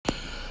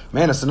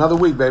Man, it's another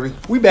week, baby.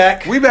 We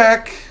back.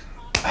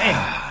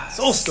 Man,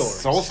 Soul Stories.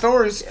 Soul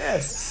Stories.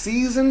 Yes.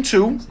 Season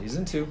 2.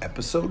 Season 2.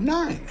 Episode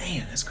 9.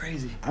 Man, that's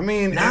crazy. I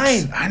mean,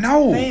 9. I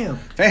know.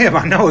 Fam,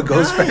 I know it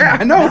goes 9.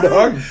 fast. I know, 9.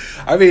 dog.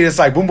 I mean, it's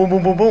like boom, boom,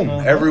 boom, boom, boom.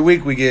 Uh-huh. Every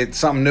week we get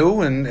something new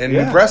and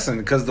Yeah. we pressing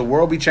because the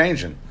world be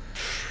changing.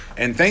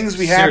 And things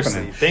be Seriously,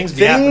 happening. things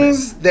be happening.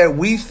 That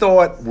we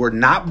thought were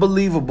not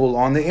believable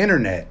on the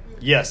internet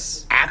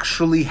Yes.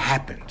 actually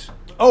happened.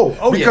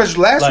 Oh, because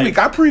yeah. last week,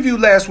 I previewed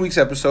last week's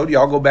episode.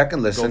 Y'all go back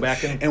and listen. Go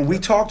back and we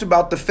talked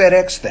about the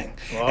FedEx thing.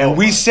 Oh, and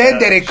we said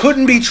that it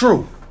couldn't be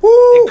true. Woo,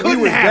 It couldn't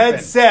we were happen.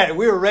 dead set.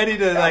 We were ready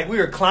to, we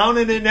were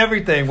clowning it and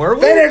everything, weren't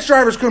we? FedEx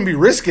drivers couldn't be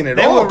risking it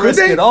They all, wouldn't could risk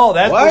they? it all.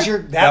 That What? was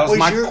your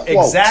my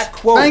exact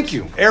quote. Thank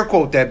you. Air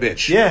quote that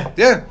bitch. Yeah.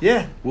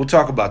 Yeah. We'll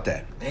talk about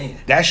that. Man.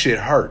 That shit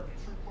hurt.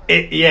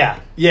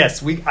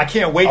 Yes. I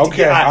can't wait to Okay,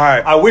 get. all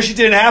right. I wish it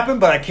didn't happen,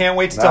 but I can't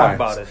wait to All talk right.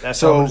 about it. That's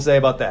So- all I'm going to say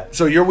about that.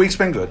 So your week's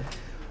been good.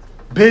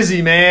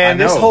 Busy, man.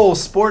 I This know. whole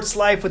sports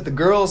life with the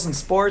girls and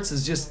sports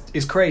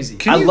is crazy.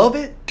 I love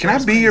it. Can I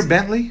be your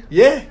Bentley?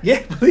 Yeah,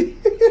 please.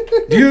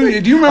 Do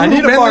you remember I need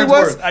who a Bentley was?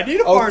 Farnsworth. I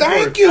need a Oh, Farnsworth.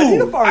 thank you. I need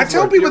a I Farnsworth.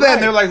 tell people You're that, right.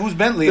 and they're like, "Who's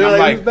Bentley?" They're And I'm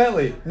like, like, "Who's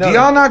Bentley?" No, do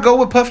y'all not go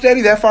with Puff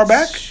Daddy that far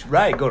back?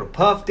 Right, go to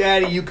Puff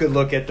Daddy. You could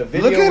look at the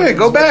video. Look at when it.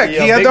 Go was with back.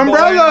 the, He had Big the Boy and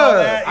all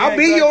umbrella. that. I'll Yeah,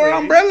 be your exactly.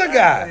 umbrella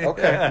guy.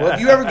 Okay. Well, if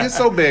you ever get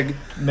so big,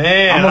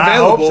 Man, I'm I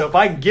hope available. so. If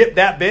I can get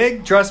that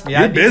big, trust me,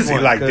 You're I need busy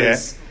one, like that.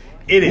 'cause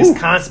it is Ooh.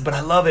 constant, but I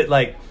love it.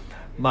 Like,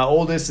 my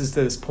oldest is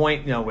to this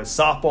point, with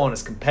softball, and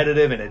it's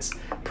competitive, and it's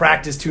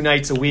practice 2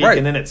 nights a week, Right.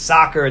 and then it's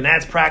soccer, and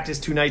that's practice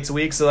 2 nights a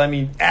week. So,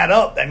 add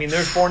up.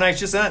 There's 4 nights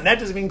just on that, and that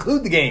doesn't even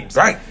include the games.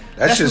 right?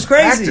 That's What's just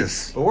crazy.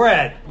 practice. But we're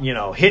at,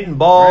 hitting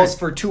balls Right.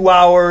 for 2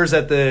 hours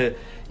at the,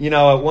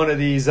 at one of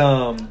these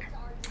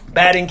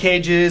batting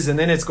cages, and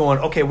then it's going,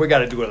 okay, we got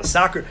to do it. The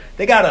soccer,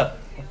 they got a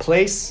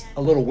place,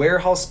 a little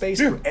warehouse space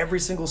Yeah. for every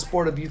single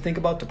sport of you think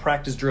about to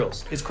practice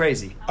drills. It's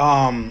crazy.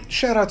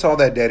 Shout out to all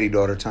that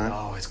daddy-daughter time.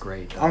 Oh, it's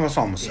great. That's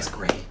all I'm saying. It's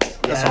great. That's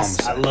all I'm Yes,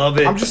 I saying. love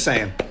it. I'm just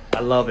saying. I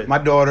love it. My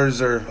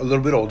daughters are a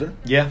little bit older.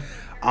 Yeah.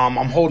 I'm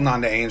holding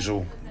on to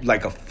Angel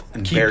like a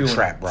fucking Keep bear doing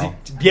trap, it. bro.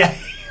 Yeah.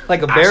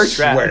 Like a bear I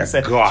trap. swear to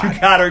Said, God. You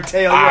got her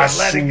tail. You I gotta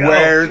let it go.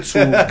 swear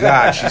to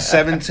God, she's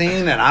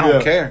 17 and I don't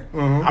Yeah. care.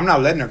 Mhm. I'm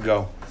not letting her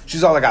go.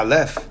 She's all I got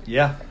left.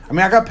 Yeah.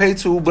 I got paid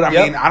too, but I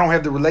Yep. mean, I don't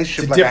have the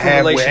relationship It's a like I different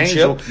have with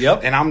relationship. Angel.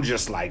 Yep. And I'm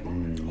just like,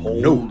 no,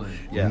 Holding.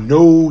 Yeah.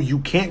 no, you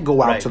can't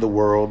go out Right. to the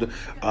world.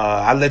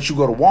 I let you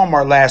go to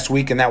Walmart last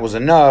week, and that was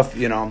enough.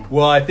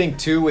 Well, I think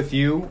too with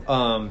you,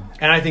 and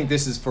I think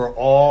this is for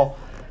all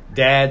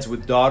dads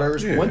with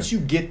daughters. Yeah. Once you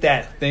get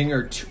that thing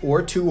or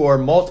two or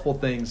multiple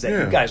things that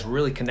Yeah. you guys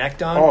really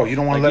connect on. Oh, you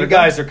don't wanna let you it go?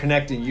 guys are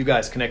connecting. You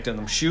guys connect on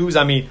them shoes.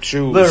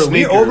 Shoes, literally,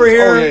 we sneakers. over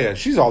here. Oh, yeah.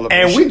 She's all up.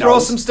 And She we throw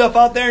knows. some stuff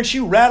out there, and she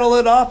rattle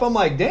it off. I'm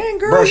like, dang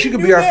girl, Bro, you she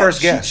could knew be our that.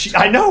 first guest.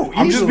 I know.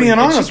 I'm just easily. being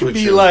And honest she could with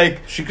be you. Like,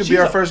 She could be she's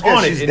our first on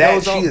guest. it She's and that.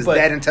 knows She all- is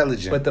that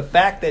intelligent. But the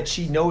fact that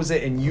she knows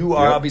it and you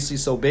are Yep. obviously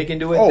so big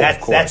into it, Oh, of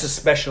that's course. a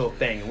special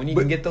thing. When you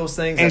can get those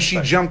things, and that's she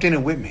special. jumped in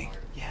it with me.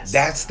 Yes.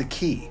 That's the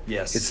key.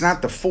 Yes. It's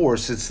not the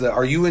force. It's the,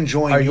 are you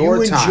enjoying Are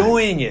your you time?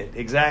 enjoying it?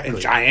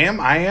 Exactly. And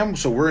I am.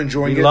 So we're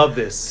enjoying We it. love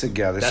this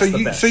together. That's the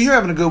So best. so you're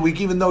having a good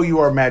week, even though you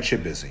are mad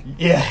shit busy.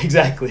 Yeah,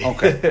 exactly.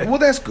 Okay. Well,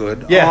 that's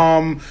good.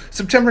 Yeah.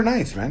 September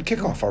 9th, man.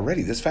 Kickoff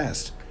already this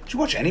fast. Did you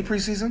watch any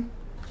preseason?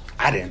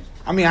 I didn't.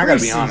 I gotta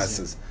be Preseason.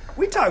 honest.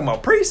 We talking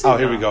about preseason. Oh,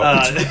 here we go. All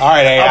right,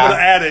 hey, I'm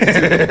gonna add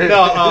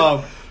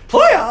it.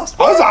 Playoffs.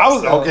 I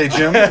was okay,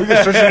 Jim. We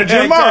can switch to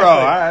Jim Morrow.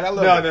 All right, I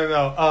love it.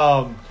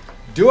 No.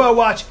 Do I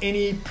watch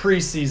any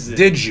preseason?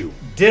 Did you?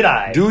 Did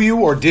I? Do you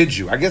or did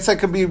you? I guess that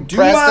could be Do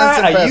past tense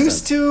and I past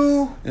used tense.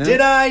 to. Yeah.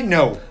 Did I?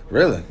 No.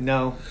 Really?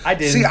 No, I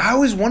didn't. See, I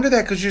always wonder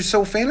that because you're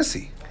so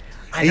fantasy.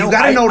 I And you know,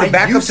 got to know I the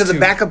backup used to the to.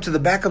 backup to the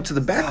backup to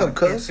the backup,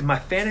 cuz. In my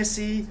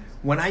fantasy,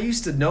 when I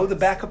used to know the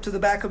backup to the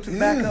backup to the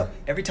Yeah. backup,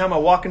 every time I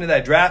walk into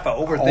that draft, I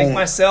overthink Oh,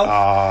 myself.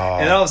 oh.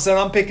 And all of a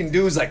sudden, I'm picking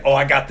dudes like, oh,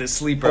 I got this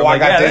sleeper. Oh, I'm I like,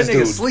 got yeah, this that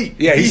nigga dude. sleep.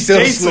 Yeah, he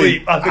still stayed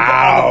sleep. on the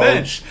Ouch.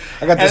 bench.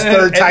 I got this And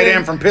third then- tight and then-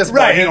 end from Pittsburgh.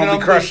 Right, He and don't then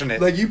be I'm crushing like,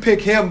 it. Like, you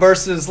pick him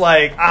versus,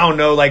 like, I don't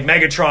know, like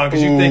Megatron,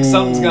 because you think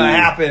something's going to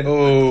happen.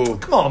 Ooh.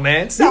 Come on,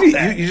 man. Stop You,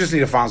 that. you just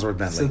need a Farnsworth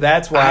Bentley. So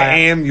that's why I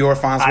am your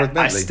Farnsworth I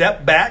Bentley.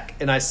 stepped back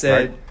and I said,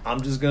 Right. I'm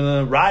just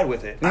gonna ride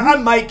with it. I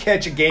might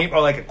catch a game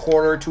or like a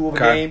quarter or two of a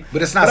Okay. game,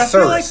 But it's not I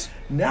feel like service.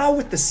 now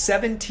with the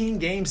 17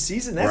 game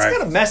season, that's Right.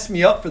 gonna mess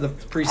me up for the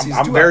preseason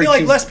I'm too. very I feel like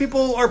keen- less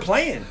people are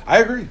playing. I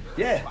agree.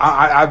 Yeah.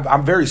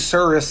 I'm very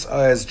serious,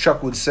 as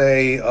Chuck would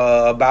say,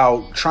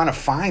 about trying to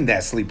find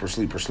that sleeper.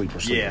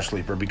 Yeah.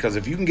 Because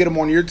if you can get him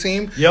on your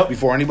team Yep.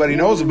 before anybody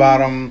knows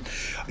about him,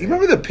 you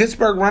remember the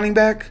Pittsburgh running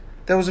back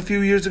that was a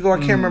few years ago? I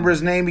can't remember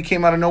his name. He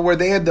came out of nowhere.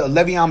 They had the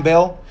Le'Veon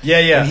Bell.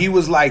 Yeah. And he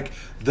was like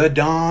the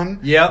Don.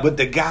 Yep. But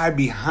the guy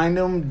behind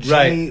him,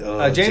 James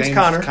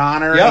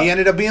Conner. Yep. he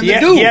ended up being He the had,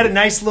 dude. He had a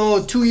nice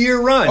little 2-year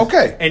run.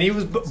 Okay. And he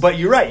was, but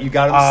you're right. You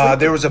got him. to sleep.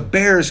 there was a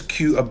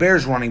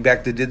Bears running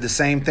back that did the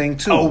same thing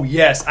too. Oh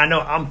yes, I know.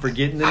 I'm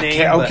forgetting the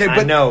name.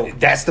 I know.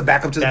 That's the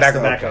backup to the That's the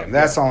backup. backup, Okay,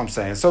 that's yeah. all I'm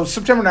saying. So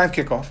September 9th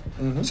kickoff.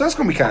 So that's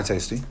going to be kind of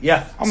tasty.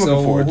 Yeah. I'm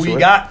looking forward who to you it.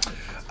 got?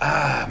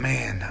 Ah,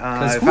 man.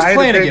 Because If who's I had to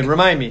playing pick, again?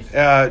 Remind me.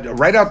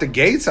 Right out the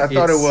gates, I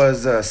thought it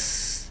It's- was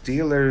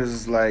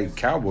Steelers, like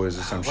Cowboys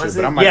or some shit, Was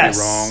but it? I might Yes.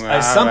 be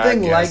wrong.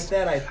 Something I like guess.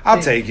 that.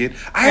 I'll take it.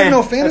 I have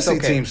no that's fantasy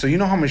okay. team, so you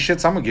know how many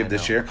shits I'm gonna give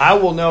this year. I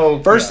will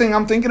know. First thing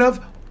I'm thinking of,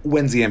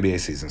 when's the NBA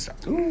season start?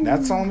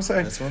 That's all I'm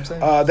saying. That's what I'm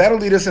saying. That'll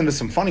lead us into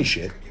some funny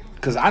shit,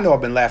 because I know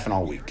I've been laughing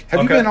all week.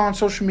 Have you Okay. been on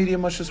social media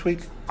much this week?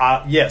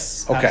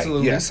 Yes. Okay,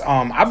 Absolutely. yes.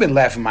 I've been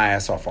laughing my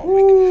ass off all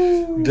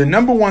week. The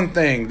number one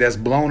thing that's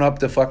blown up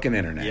the fucking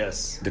internet.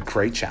 Yes. The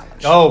crate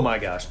challenge. Oh my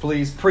gosh!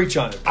 Please preach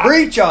on it.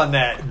 Preach on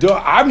that. Dude,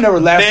 I've never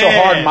laughed so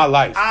hard in my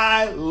life.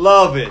 I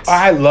love it.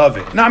 I love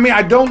it. No, I mean,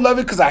 I don't love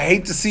it because I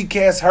hate to see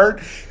cats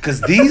hurt,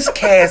 because these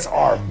cats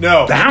are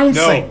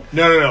bouncing.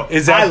 No.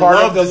 Is that I part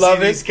love of the to love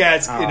see it? these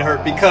cats get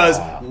hurt, because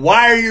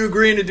why are you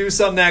agreeing to do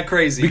something that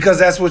crazy? Because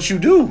that's what you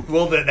do.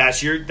 well,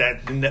 that's your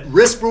that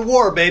risk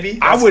reward, baby.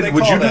 I That's would. what they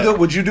Would call you do that. the?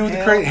 Would you do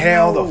the crate?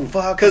 Hell the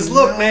fuck. Because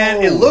look, no.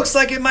 man, it looks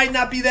like it might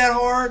not be that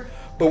hard,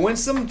 but when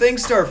some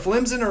things start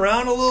flimsing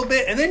around a little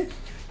bit, and then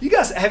you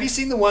guys, have you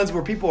seen the ones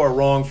where people are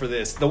wrong for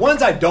this? The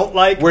ones I don't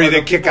like, Where are they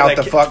the kick people out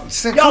that the fuck.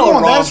 Y'all Come are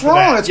on, wrong that's for wrong.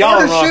 that. It's Y'all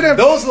hard are as wrong. shit.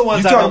 Those are the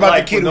ones you I talk don't about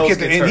like the kid when who those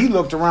kicked it, get and he hurt.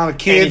 looked around the And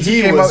kids.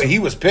 he came was- up, he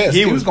was pissed.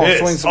 He was was going to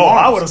pissed. swing some I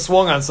arms. would have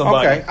swung on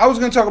somebody. Okay, I was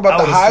going to talk about I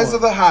the would've highs swung.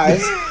 of the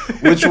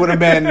highs, which would have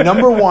been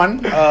number one,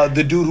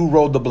 the dude who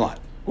rolled the blunt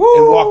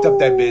and walked up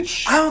that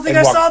bitch. I don't think and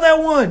I walked- saw that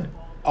one.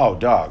 Oh,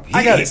 dog.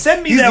 I got it.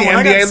 Send me he's that the one.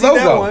 I NBA gotta see logo.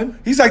 that one.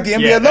 He's like the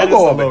NBA Yeah, that is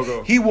logo the of it.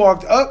 logo. He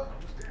walked up,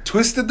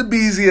 twisted the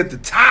beezy at the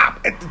top,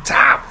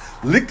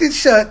 licked it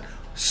shut,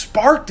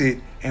 sparked it,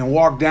 and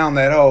walked down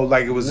that hole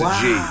like it was a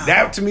G.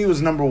 That to me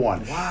was number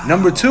one. Wow.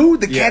 Number two,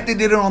 the Yeah. cat that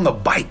did it on the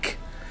bike.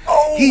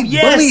 Oh, He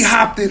yes. bunny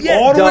hopped it Yeah,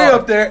 all the way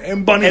dog. up there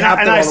and bunny And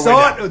hopped it all I the way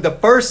saw down. it, the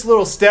first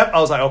little step, I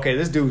was like, okay,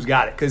 this dude's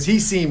got it, because he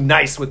seemed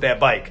nice with that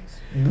bike.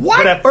 What?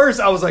 But at first,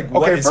 I was like,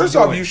 what Okay, is first he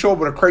off, doing? you show up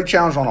with a crate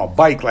challenge on a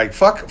bike. Like,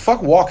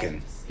 fuck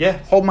walking. Yeah.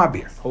 Hold my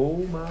beer.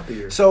 Hold my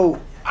beer. So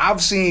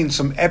I've seen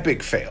some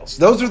epic fails.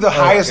 Those are the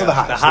highest of the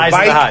gosh. highs. The highs of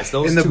the bike highs.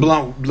 Those and the two.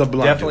 blunt.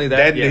 Definitely dude.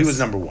 that, He yes. was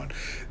number one.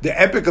 The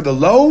epic of the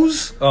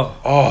lows. Oh.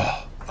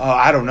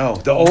 I don't know.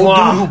 The old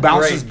Wow, dude who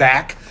bounces great.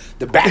 back.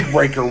 The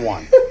backbreaker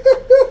one.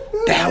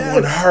 That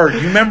one hurt.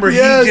 You remember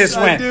Yes, he just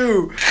I went.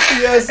 do.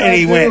 Yes, And I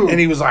he do. went and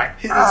he was like,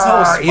 His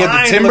whole spine he had the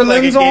looked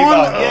Timberlands like it gave on.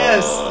 out.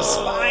 Yes, the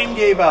spine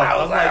gave out. I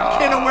was like,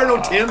 can't I wear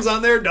no Timbs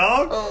on there,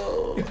 dog?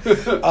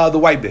 The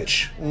white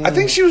bitch. I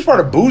think she was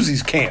part of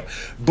Boozy's camp.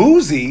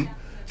 Boozy.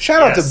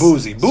 Shout out to Yes.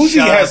 Boozy. Boozy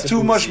Shout out has to too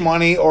Boozy. much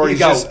money, or he's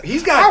just.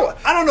 He's got.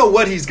 I don't know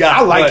what he's got.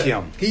 I like but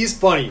him. He's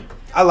funny.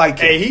 I like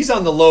him. Hey, he's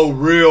on the low,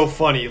 real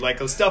funny. Like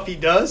the stuff he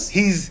does.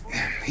 He's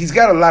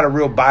got a lot of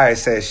real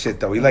bias ass shit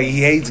though. He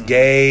hates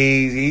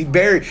gays. He's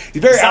very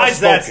Besides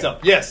outspoken. that stuff,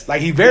 yes.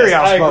 Like he's very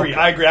Yes, outspoken.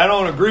 I agree. I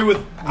don't agree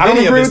with. I don't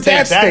many agree of his with that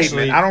takes, statement.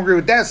 actually. I don't agree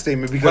with that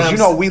statement because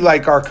But I'm we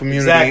like our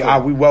community.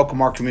 Exactly. We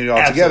welcome our community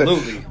all together.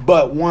 Absolutely.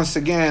 But once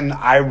again,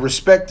 I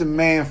respect the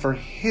man for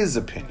his He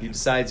opinion.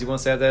 decides he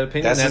wants to have that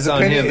opinion. That's his on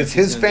opinion. him. It's if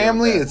he's his gonna deal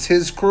family. with that. It's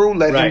his crew.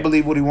 Let him Right.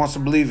 believe what he wants to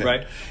believe in.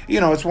 Right.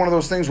 It's one of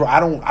those things where I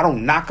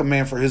don't knock a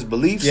man for his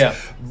beliefs. Yeah.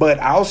 But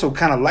I also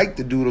kind of like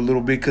the dude a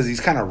little bit because he's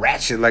kind of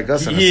ratchet like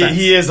us in a sense.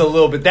 He is a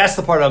little bit. That's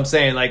the part I'm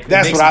saying. Like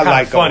That's it makes what him I kinda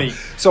like funny. of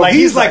him. So like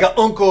he's he's like like- an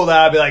uncle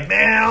that I'd be like,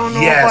 man, I don't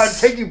know Yes.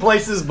 if I'd take you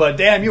places, but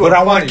damn, you. But are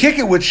I want to funny. kick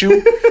it with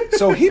you.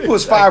 So he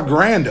puts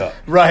 $5,000 up.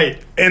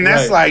 Right, And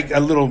that's right. like a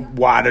little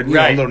wider, a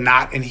Right. little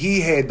knot. And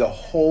he had the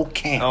whole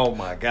camp Oh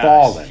my gosh.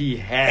 falling. He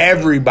had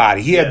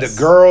everybody. He had Yes. the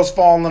girls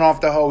falling off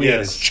the hoe. He had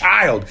Yes. his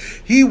child.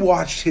 He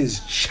watched his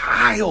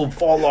child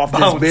fall off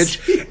Bounce. this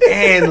bitch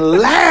and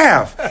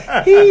laugh.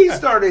 He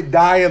started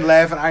dying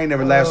laughing. I ain't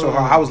never laughed so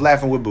hard. I was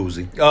laughing with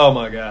Boozy. Oh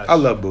my gosh. I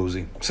love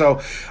Boozy. So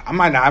I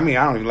might not. I mean,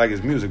 I don't even like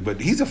his music, but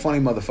he's a funny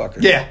motherfucker.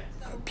 Yeah.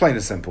 Plain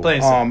and simple.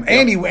 Plain and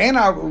simple. And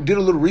I did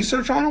a little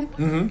research on him.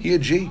 Mm-hmm. He a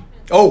G.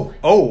 Oh.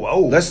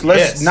 Let's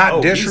yes. not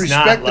Oh, he's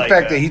disrespect not the like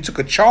fact a- that he took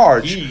a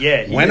charge,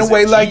 he went is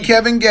away a G. like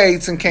Kevin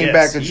Gates, and came Yes,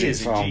 back a he G.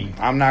 is a So G.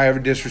 I'm not ever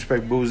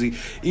disrespect Boozy,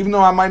 even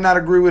though I might not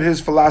agree with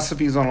his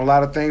philosophies on a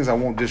lot of things. I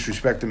won't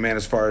disrespect the man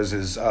as far as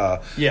his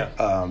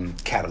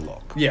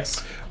catalog.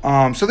 Yes.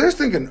 So they're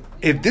thinking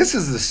if this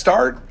is the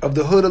start of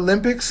the Hood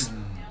Olympics,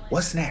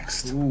 what's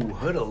next? Ooh,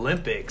 Hood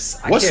Olympics.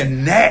 What's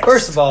next?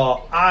 First of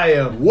all, I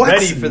am What's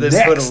ready for this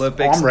next? Hood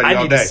Olympics. Oh, I'm ready I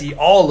all need day. to see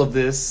all of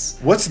this.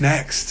 What's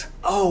next?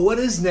 Oh, what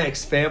is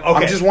next, fam? Okay.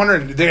 I'm just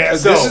wondering. So,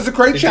 This is the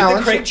crate they did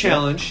challenge. The crate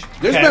challenge.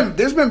 There's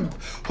Okay. been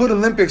Hood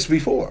Olympics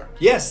before.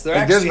 Yes, there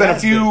Like, actually there's been a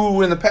has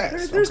few in the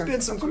past. There's Okay.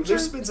 been some. That's what I'm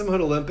There's saying. been some Hood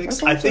Olympics.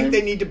 That's what I I'm think saying.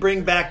 they need to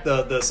bring back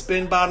the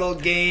spin bottle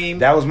game.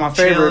 That was my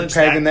favorite. challenge.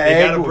 Pegging the They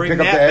egg. gotta bring Pick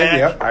up that the egg. back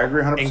Yep, I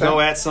agree 100%. and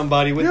go at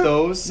somebody with Yep,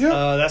 those. yep.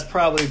 That's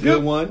probably a good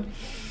Yep. one.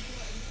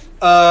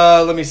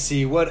 Let me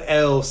see what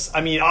else.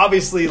 I mean,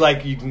 obviously,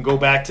 like you can go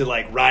back to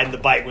like riding the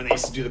bike when they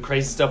used to do the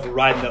crazy stuff with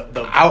riding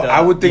the.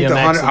 I would think BMX the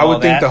 100. and I all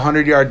would think that. the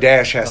 100-yard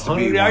dash has to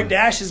be 100-yard one.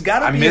 dash has got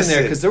to I be in miss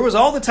there it. because there was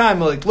all the time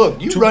like,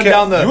 look, you Two run ca-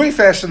 down the. You ain't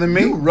faster than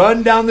me. You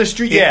run down the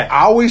street. It Yeah.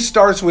 always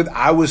starts with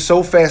I was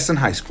so fast in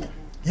high school.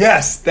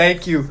 Yes,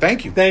 thank you.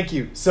 Thank you. Thank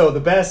you. So the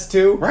best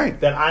too Right.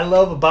 that I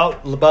love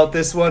about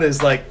this one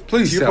is like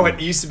Please to your tell point,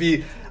 me. it used to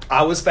be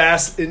I was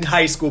fast in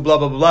high school, blah,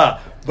 blah, blah, blah.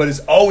 But it's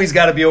always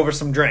got to be over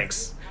some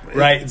drinks.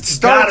 Right, it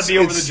starts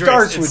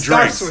with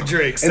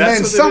drinks, and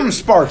then something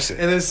sparks it,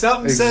 and then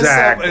something says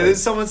something, and then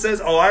someone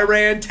says, "Oh, I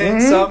ran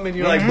 10 something," and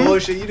you're like,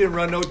 "Bullshit, you didn't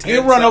run no 10." You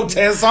didn't run no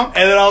 10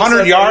 something, and then all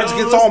 100 yards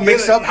gets all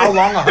mixed up. How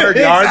long 100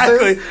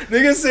 yards is?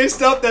 They're gonna say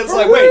stuff that's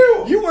like, "Wait,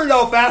 you were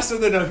no faster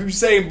than a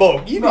Usain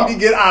Bolt. You need to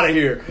get out of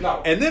here." No.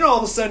 And then all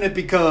of a sudden it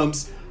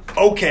becomes,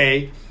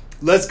 "Okay,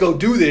 let's go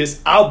do this.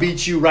 I'll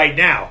beat you right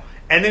now."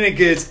 And then it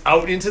gets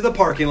out into the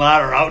parking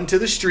lot or out into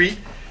the street.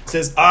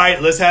 Says, all right,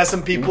 let's have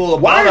some people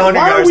about 100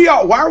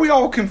 yards. Why are we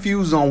all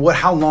confused on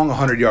how long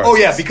 100 yards is? Oh,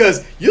 yeah,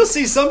 because you'll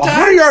see sometimes.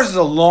 100 yards is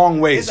a long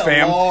ways, fam.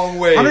 It's a long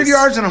ways. 100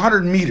 yards and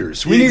 100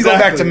 meters. We need to go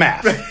back to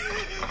math.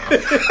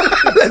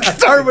 Let's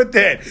start with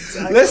that.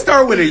 Exactly. Let's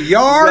start with a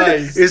yard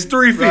is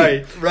 3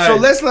 feet. Right. So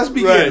let's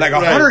begin. Like a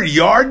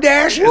 100-yard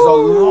dash is a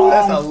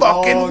long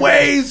fucking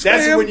ways,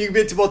 That's fam. when you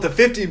get to about the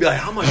 50, you'd be like,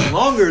 how much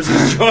longer is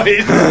this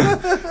joint?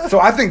 So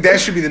I think that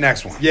should be the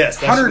next one.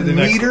 Yes, 100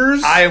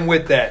 meters. I am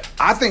with that.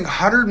 I think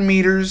 100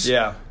 meters.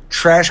 Yeah.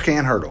 Trash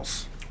can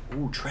hurdles.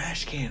 Ooh,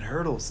 trash can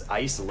hurdles. I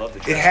used to love the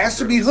trash can It has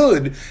to be hurdles.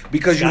 hood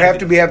because you have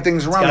to have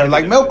things around there,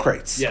 like milk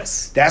crates.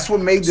 Yes. That's what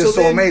made this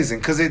so amazing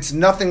because it's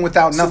nothing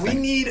without nothing. So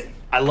we need...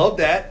 I love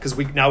that because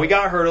we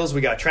got hurdles,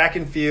 we got track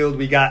and field,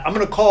 we got. I'm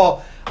gonna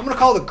call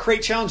the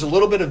crate challenge a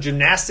little bit of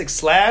gymnastics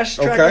 / track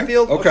and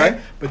field. Okay.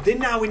 But then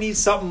now we need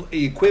something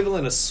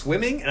equivalent of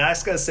swimming, and I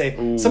just gotta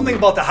say something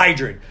about the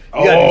hydrant.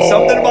 You gotta do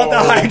something about the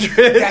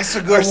hydrant. That's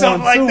a good or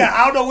something one, like that.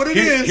 I don't know what it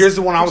is. Here's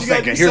the one I was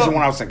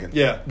thinking.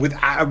 Yeah.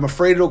 I'm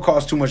afraid it'll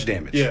cause too much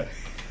damage. Yeah.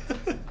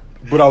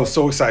 But I was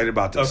so excited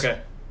about this. Okay.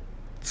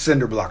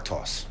 Cinder block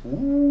toss.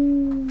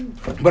 Ooh.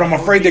 But I'm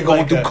afraid they're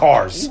going through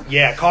cars.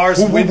 Yeah,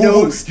 cars,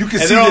 windows. You can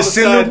see the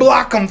cinder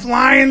block come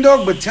flying,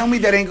 dog, but tell me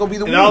that ain't going to be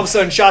the one. And all of a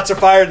sudden, shots are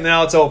fired, and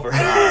now it's over.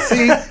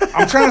 See,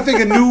 I'm trying to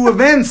think of new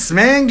events,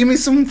 man. Give me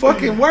some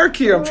fucking work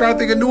here. I'm trying to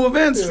think of new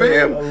events,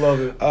 fam. I love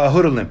it.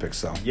 Hood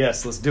Olympics, though.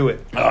 Yes, let's do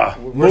it.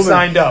 We're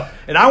signed up.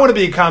 And I want to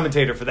be a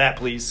commentator for that,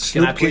 please.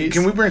 Snoop, can I please?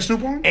 Can we bring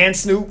Snoop on? And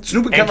Snoop.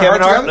 Snoop and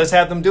Kevin Hart. Let's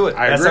have them do it.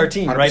 That's our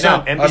team 100%. right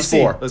now. NBC. Us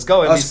four. Let's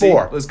go, NBC. Us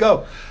four. Let's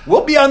go.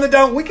 We'll be on the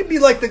down. We could be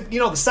like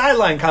the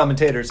sideline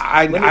commentators.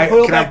 Can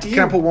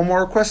I put one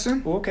more request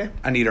in? Okay.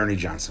 I need Ernie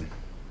Johnson.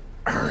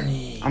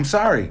 Ernie. I'm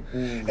sorry.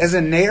 As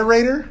a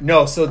narrator?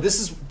 No, so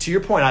this is, to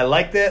your point, I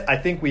like that. I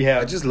think we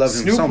have I just love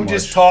him Snoop so who much.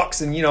 just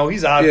talks and,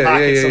 he's out of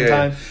pocket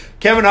sometimes.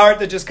 Kevin Hart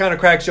that just kind of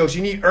cracks jokes.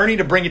 You need Ernie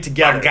to bring it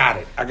together. I got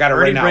it Ernie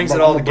right now. brings I'm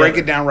it all going to together.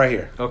 break it down right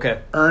here. Okay.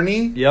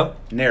 Ernie,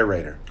 Yep.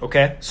 narrator.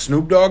 Okay.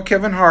 Snoop Dogg,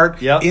 Kevin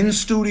Hart, Yep.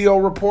 in-studio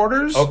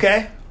reporters.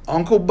 Okay.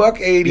 Uncle Buck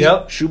 80,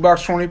 Yep.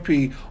 Shoebox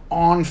 20p,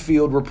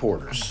 on-field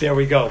reporters. There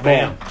we go.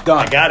 Bam.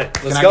 Done. I got it.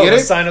 Let's Can go. I get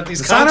Let's it? sign up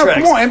these Sign up.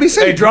 contracts. Come on,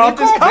 NBC. Hey, drop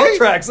these Come on,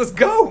 contracts. Let's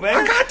go, man.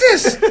 I got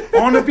this.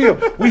 On the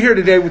field. We here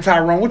today with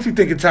Tyrone. What you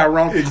think of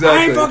Tyrone? Exactly.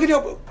 I ain't fucking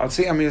up.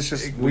 It's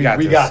just, we got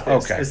this.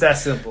 Okay. It's that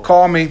simple.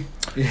 Call me.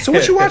 So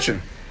what you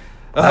watching?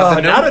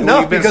 Not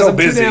enough been because so I'm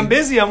too damn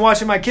busy. I'm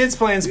watching my kids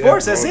playing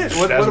sports. Yeah, That's it.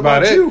 What that's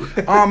about it. you?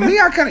 Me,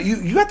 I kind of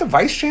you got the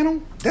Vice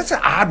channel. That's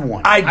an odd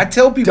one. I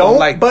tell people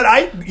don't, but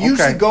I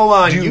usually go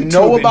on Do you YouTube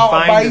know about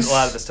and find Vice? a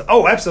lot of the stuff.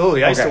 Oh,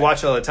 absolutely. I used to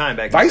watch it all the time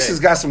back in the day. Vice has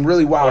got some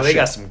really wild shit. They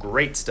got some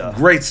great stuff.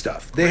 Great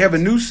stuff. They have a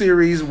new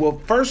series. Well,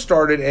 first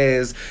started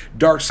as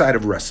Dark Side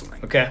of Wrestling.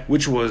 Okay.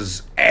 Which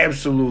was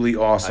absolutely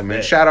awesome.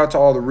 And shout out to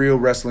all the real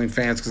wrestling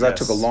fans because I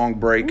took a long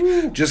break.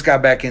 Just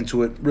got back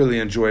into it. Really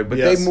enjoyed it. But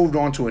they moved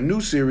on to a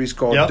new series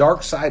called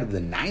Dark Side of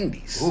the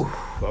 90s. Ooh,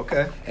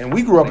 okay. And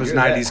we grew up as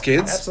 90s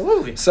kids.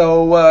 Absolutely.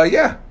 So,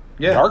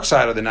 Dark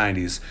Side of the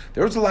 90s.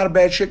 There was a lot of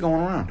bad shit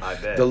going around. I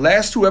bet. The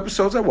last 2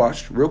 episodes I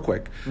watched, real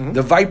quick,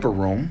 The Viper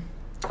Room.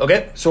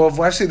 Okay. So if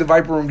I say The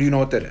Viper Room, do you know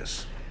what that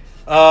is?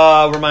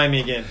 Remind me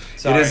again.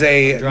 Sorry. It is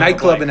a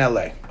nightclub in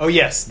L.A. Oh,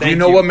 yes. Do you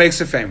know what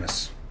makes it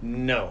famous?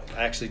 No,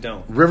 I actually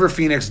don't. River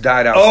Phoenix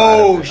died outside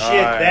Oh, of it.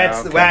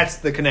 shit. That's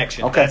the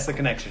connection. Okay. That's the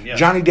connection, yeah.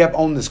 Johnny Depp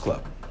owned this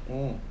club.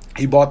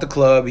 He bought the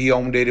club. He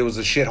owned it. It was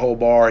a shithole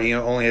bar. He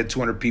only had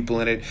 200 people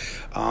in it.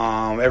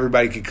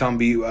 Everybody could come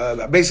be...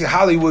 basically,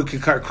 Hollywood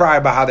could cry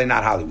about how they're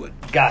not Hollywood.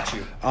 Got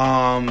you.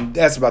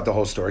 That's about the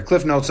whole story.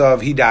 Cliff notes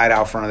of he died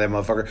out front of that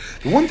motherfucker.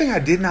 The one thing I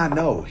did not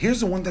know...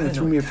 Here's the one thing that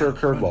threw me a fair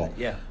curveball.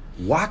 Yeah.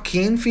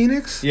 Joaquin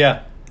Phoenix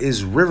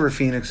is River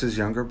Phoenix's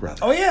younger brother.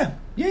 Oh, yeah.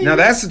 Now,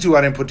 that's the two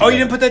I didn't put together. Oh, you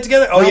didn't put that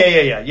together? Oh, No.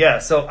 yeah.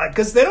 So,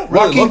 because they don't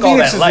really Joaquin look all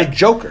Phoenix that is alike. the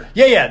Joker.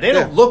 Yeah, they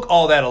don't look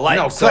all that alike.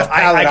 No, so Clef I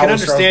Palette can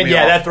always throws understand. me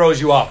Yeah, off. that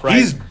throws you off, right?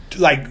 He's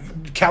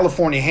like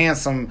California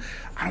handsome.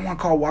 I don't want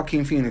to call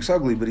Joaquin Phoenix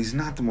ugly, but he's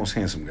not the most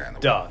handsome guy in the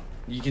world. Duh.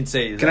 You can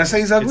say Can I say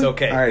he's ugly? It's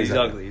okay. All right, he's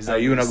ugly. He's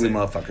ugly. You an ugly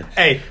motherfucker.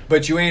 Hey,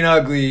 but you ain't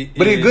ugly.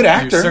 But he's a good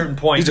actor. At a certain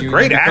point, He's a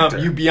great actor.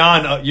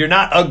 You're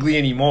not ugly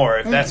anymore,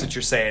 if that's what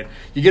you're saying.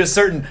 You get a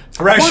certain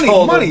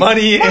threshold money of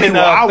money and will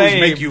always fame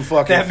make you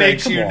fucking that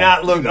makes fame. you Come on.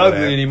 not look You know ugly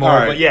that. anymore. All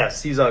right. But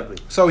yes, he's ugly.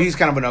 So he's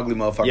kind of an ugly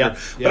motherfucker. Yeah,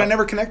 But I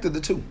never connected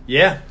the two.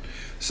 Yeah.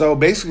 So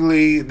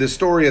basically, the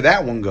story of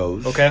that one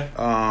goes... Okay.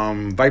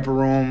 Viper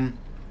Room...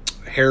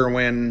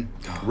 Heroin,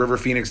 River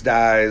Phoenix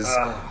dies,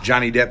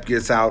 Johnny Depp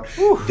gets out.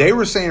 They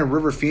were saying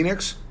River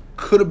Phoenix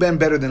could have been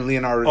better than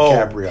Leonardo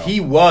DiCaprio. He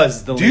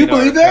was the. Do you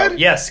believe that?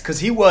 Yes, because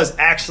he was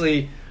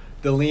actually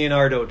the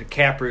Leonardo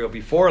DiCaprio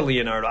before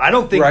Leonardo. I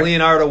don't think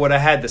Leonardo would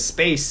have had the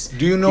space.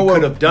 Do you know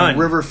what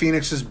River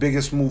Phoenix's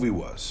biggest movie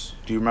was?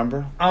 Do you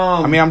remember?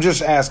 I mean, I'm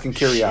just asking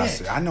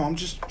curiosity. Shit. I know, I'm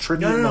just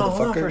trivia, motherfucker.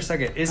 Hold on for a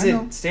second. Is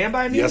it Stand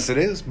By Me? Yes, it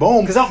is.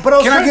 Boom. But I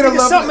was trying to think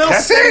of something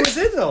else. That's it. Was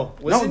it though?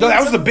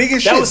 That was the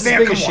biggest shit. That was his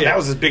biggest shit.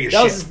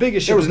 That was his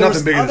biggest shit. There was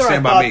nothing bigger than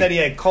Stand By Me. That he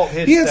had cult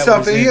hits. He had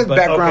stuff. He had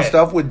background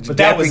stuff with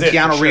Depp and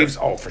Keanu Reeves.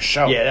 Oh, for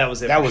sure. Yeah, that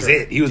was it. That was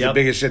it. He was the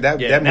biggest shit. That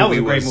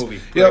movie was a great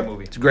movie.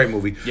 Yep, it's a great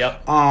movie.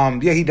 Yep.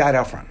 Yeah, he died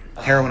out front.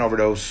 Heroin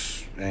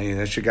overdose. And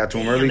that shit got to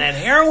him early. That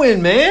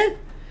heroin, man.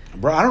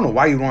 Bro, I don't know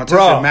why you want to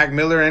touch it. Mac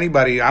Miller,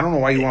 anybody. I don't know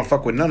why you want to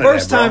fuck with none of that,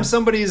 First time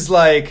somebody's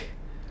like...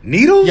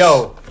 Needles?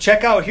 Yo,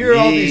 check out, here are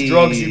all these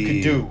drugs you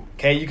could do.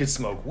 Okay, you could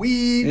smoke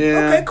weed.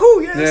 Yeah. Okay,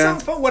 cool. Yeah, that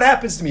sounds fun. What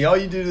happens to me? All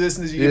you do this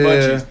and this, you get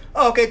munchies.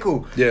 Oh, okay,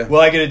 cool. Yeah. Will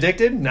I get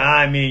addicted? Nah,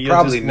 I mean, you'll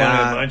probably just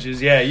not. Munchies.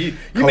 Yeah, you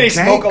may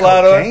smoke a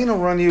lot of... Cocaine will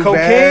run you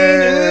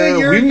bad.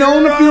 We've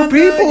known a few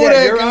people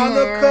that... You're on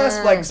the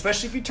cusp, like,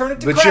 especially if you turn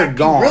it to crack. But you're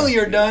gone. You really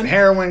are done.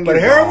 Heroin, but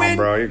heroin, gone,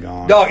 bro, you're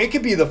gone. Dog, it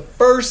could be the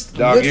first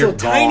little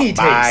tiny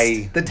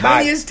taste. The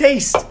tiniest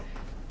taste.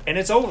 And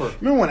it's over.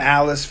 Remember when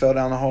Alice fell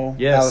down the hole?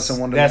 Yes. Alice in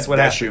Wonderland? That's what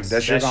happens.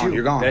 That's you. Gone.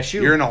 You're gone. That's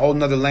you. You're in a whole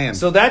nother land.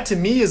 So that to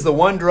me is the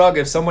one drug.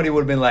 If somebody would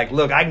have been like,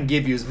 look, I can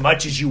give you as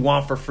much as you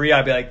want for free,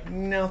 I'd be like,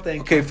 no, thank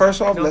you. Okay,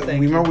 first off,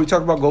 remember we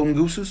talked about golden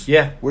gooses?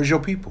 Yeah. Where's your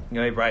people?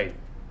 Yeah, right.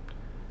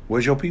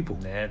 Where's your people?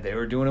 Man, they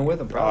were doing it with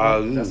them,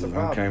 probably. That's the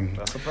problem. Okay.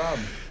 That's the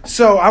problem.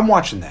 So I'm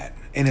watching that,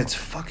 and it's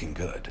fucking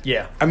good.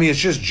 Yeah. I mean, it's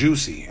just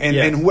juicy.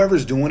 And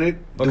whoever's doing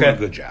it, doing a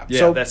good job. Yeah,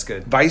 so that's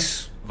good.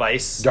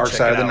 Vice, Dark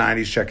Side of the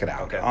 90s, check it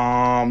out.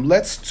 Okay.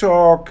 Let's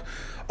talk...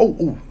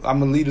 Oh, I'm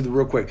going to lead to the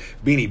real quick.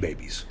 Beanie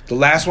Babies. The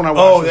last one I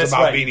watched was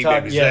about Beanie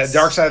Babies. Yes.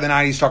 Dark Side of the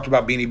 90s talked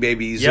about Beanie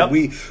Babies. Yep.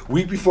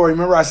 Week before,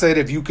 remember I said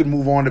if you could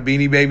move on to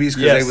Beanie Babies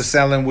because they were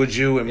selling, would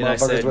you? And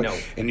motherfuckers I said no.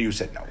 And you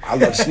said no. I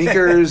love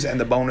sneakers and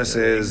the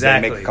bonuses.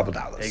 They make a couple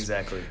dollars.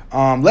 Exactly.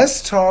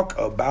 Let's talk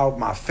about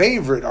my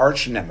favorite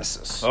arch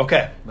nemesis.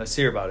 Okay. Let's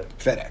hear about it.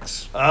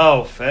 FedEx.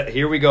 Oh,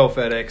 here we go,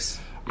 FedEx.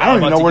 I don't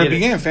even know where to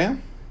begin,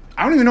 fam.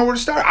 I don't even know where to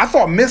start. I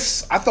thought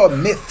myths.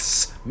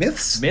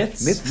 Myths?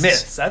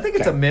 I think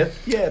it's a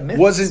myth. Yeah, myths.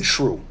 Wasn't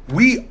true.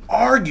 We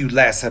argued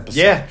last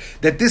episode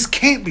that this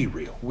can't be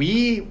real.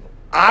 We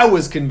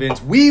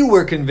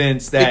were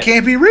convinced that it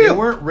can't be real. They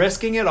weren't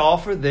risking it all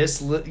for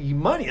this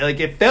money. Like,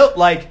 it felt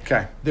like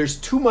there's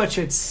too much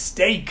at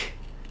stake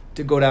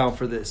to go down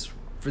for these,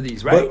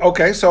 right? But,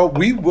 okay, so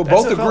we will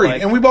both agree.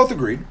 Like. And we both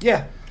agreed.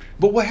 Yeah.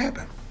 But what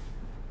happened?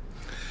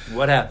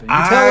 What happened?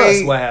 Tell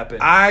us what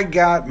happened. I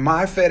got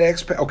my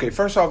FedEx. Okay,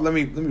 first off, let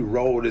me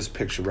roll this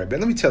picture right back.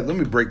 Let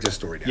me break this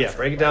story down. Yeah,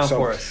 break it down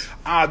for us.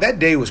 That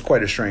day was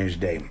quite a strange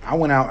day. I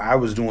went out. I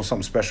was doing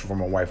something special for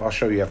my wife. I'll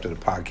show you after the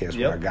podcast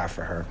what I got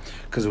for her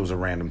because it was a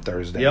random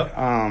Thursday. Yep.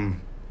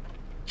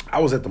 I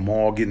was at the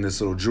mall getting this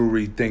little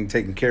jewelry thing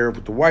taken care of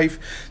with the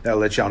wife. That'll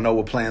let y'all know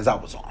what plans I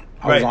was on.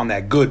 I was on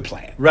that good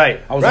plan.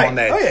 Right. I was on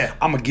that. Oh, yeah.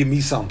 I'm going to give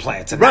me some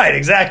plan tonight. Right,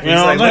 exactly. You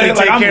know, let me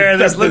take care of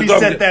this. Let me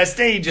set that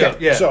stage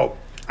up. Yeah. So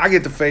I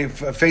get the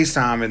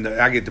FaceTime and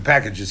I get the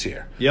packages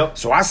here. Yep.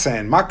 So I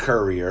send my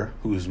courier,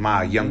 who's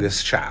my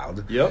youngest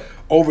child,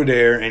 over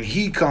there, and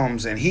he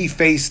comes and he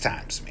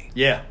FaceTimes me.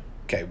 Yeah.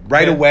 Okay.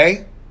 Right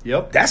away.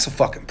 Yep. That's a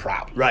fucking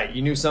problem. Right.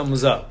 You knew something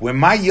was up. When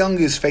my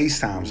youngest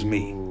FaceTimes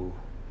me,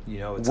 you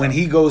know it's when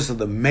he goes to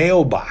the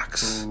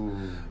mailbox,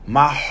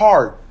 my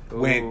heart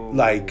went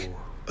like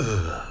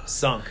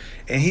sunk.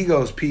 And he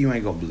goes, P, you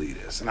ain't gonna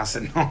believe this. And I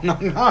said, no,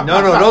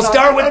 don't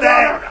start with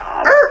that.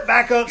 No.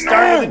 Back up,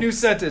 start with a new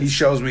sentence. He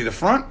shows me the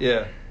front.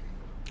 Yeah.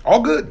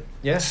 All good.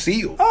 Yeah.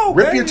 Sealed. Oh,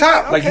 rip your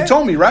top, like you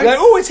told me, right? Like,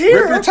 oh, it's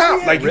here. Rip your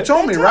top, like you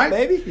told me, right?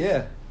 Baby.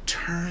 Yeah.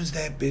 Turns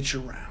that bitch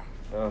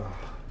around.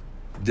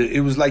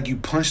 It was like you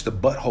punched the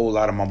butthole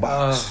out of my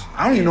box.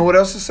 I don't even know what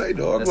else to say,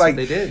 dog. That's like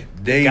what they did.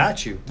 They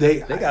got you. They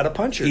got a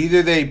puncher.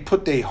 Either they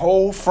put their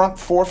whole front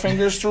four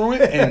fingers through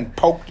it and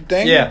poked the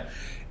thing,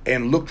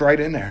 and looked right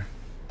in there.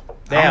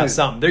 They have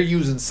something. They're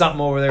using something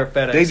over there at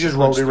FedEx. They just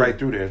rolled it right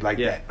through there like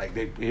that.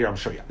 Like here, I'm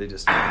show you. They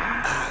just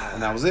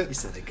and that was it. He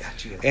said they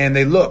got you. And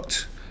they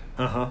looked.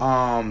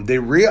 I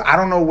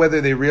don't know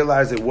whether they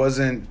realized it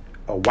wasn't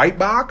a white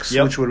box,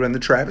 which would have been the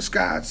Travis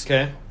Scott's,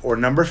 or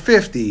number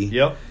 50.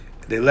 Yep.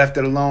 They left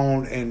it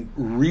alone and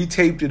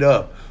retaped it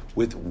up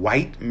with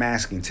white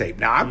masking tape.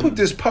 Now I put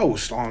this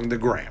post on the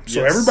gram,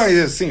 so everybody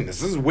has seen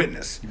this. This is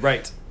witness.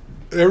 Right.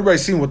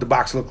 Everybody's seen what the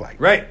box looked like.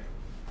 Right.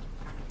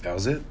 That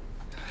was it.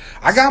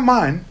 I got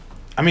mine.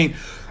 I mean,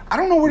 I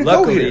don't know where to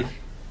go here.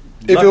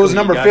 If it was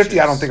number 50,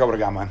 I don't think I would have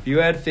got mine. If you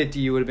had 50,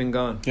 you would have been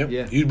gone. Yep.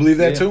 Yeah. You believe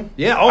that too?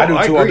 Yeah. I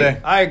do too all day.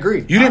 I agree.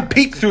 You didn't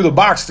peek through the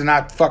box to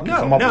not fucking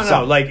come up with something.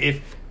 No. Like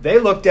if they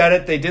looked at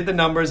it, they did the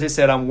numbers, they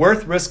said, I'm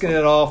worth risking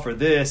it all for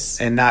this.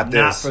 And not this.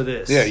 Not for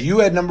this. Yeah, you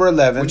had number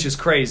 11. Which is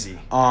crazy.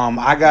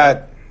 I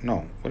got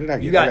No, what did I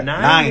get? You got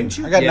nine. Didn't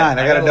you? I got 9.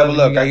 I got a double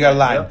look. I got a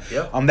line.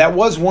 Yep. That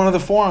was one of the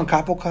 4 on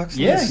Couple Clock's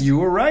list. Yeah, you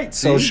were right.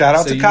 So shout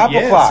out to Couple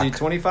Clock.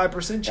 So 25%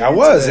 chance. I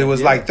was. It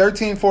was like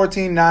 13,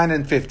 14, 9,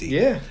 and 50.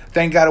 Yeah.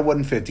 Thank God it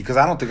wasn't 50 because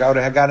I don't think I would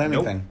have got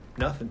anything. Nope,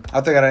 nothing.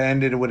 I think I'd have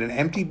ended it with an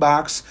empty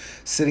box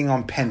sitting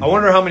on pending. I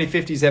wonder how many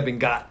 50s have been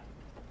got.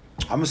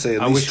 I'm going to say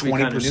at least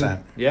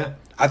 20%. Yeah.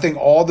 I think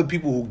all the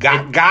people who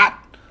got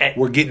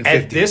were getting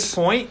 50s. At this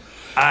point,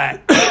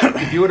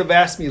 if you would have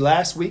asked me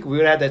last week, we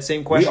would have had that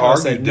same question. We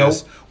argued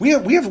this. We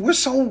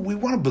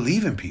want to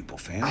believe in people,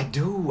 fam. I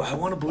do. I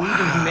want to believe in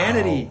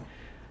humanity.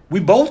 We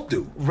both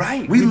do.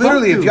 Right. We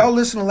literally, if y'all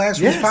listen to last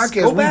week's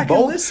podcast, go back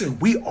and listen.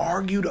 We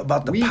argued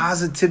about the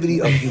positivity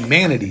of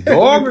humanity,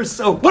 dog. We were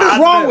so what is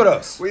wrong with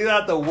us? We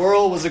thought the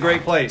world was a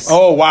great place.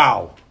 Oh,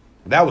 wow.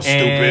 That was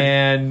stupid.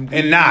 And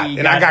I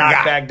got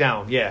knocked back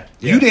down. Yeah.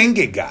 You didn't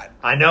get got.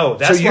 I know.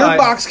 That's so your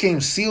box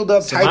came sealed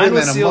up tighter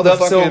than a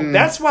motherfucking... So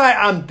that's why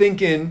I'm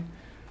thinking...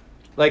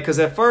 Like, because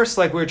at first,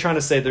 like we were trying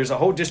to say, there's a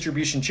whole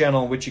distribution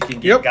channel in which you can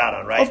get got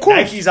on, right? Of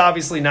course. Nike's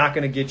obviously not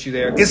going to get you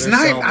there. It's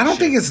Nike. I don't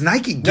think it's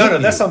Nike. No,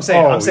 that's what I'm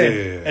saying. I'm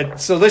saying. Yeah.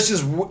 So let's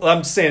just.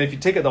 I'm saying if you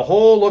take the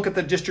whole look at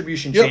the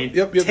distribution chain,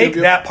 take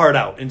that part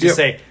out and just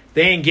say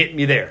they ain't getting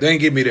me there. They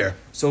ain't getting me there.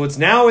 So it's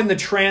now in the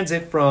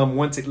transit from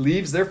once it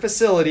leaves their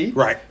facility,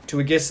 right, to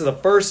it gets to the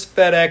first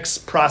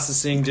FedEx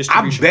processing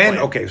distribution.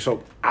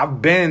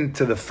 I've been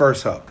to the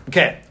first hub.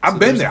 Okay, I've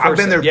been there.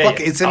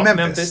 It's in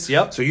Memphis.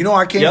 Yep. So you know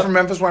I came from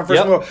Memphis when I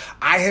first moved.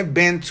 I have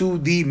been to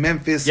the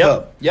Memphis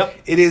hub. Yep.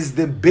 It is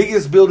the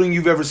biggest building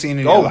you've ever seen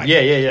in your life.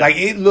 Yeah. Like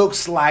it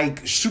looks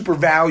like super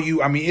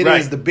value. I mean, it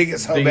is the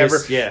biggest hub ever.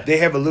 Yeah. They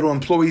have a little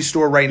employee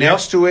store right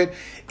next to it.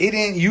 It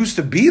didn't used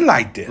to be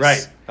like this.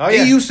 Right. Oh,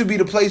 yeah. It used to be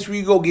the place where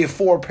you go get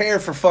 4 pair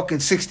for fucking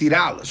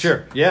 $60.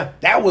 Sure. Yeah.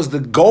 That was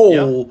the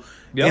goal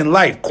in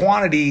life.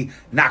 Quantity,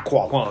 not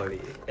quality.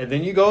 And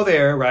then you go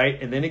there,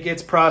 right? And then it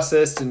gets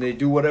processed and they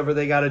do whatever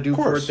they got to do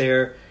for it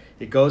there.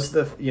 It goes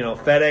to the,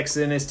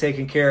 FedEx and is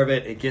taking care of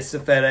it. It gets to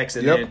FedEx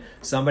and then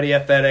somebody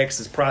at FedEx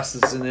is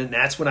processing it. And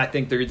that's when I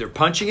think they're either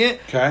punching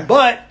it. Okay.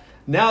 But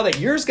now that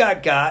yours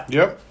got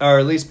or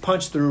at least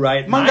punched through,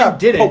 right? Mine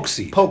didn't.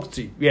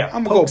 Pokesy. Yeah.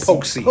 I'm going to go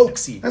pokesy.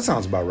 Pokesy. That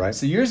sounds about right.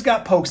 So yours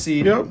got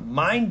pokesy. Yep.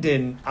 Mine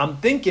didn't. I'm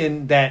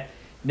thinking that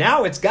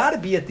now it's got to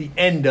be at the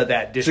end of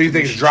that distribution. So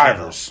you think it's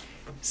drivers? Channel.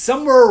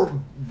 Somewhere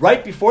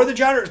right before the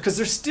drivers, because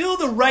there's still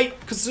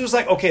because there's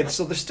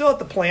so they're still at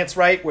the plants,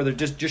 right, where they're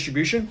just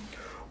distribution,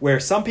 where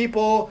some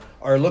people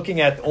are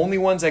looking at the only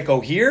ones that go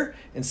here,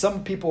 and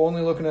some people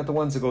only looking at the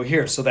ones that go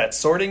here. So that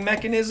sorting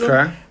mechanism.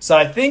 Okay. So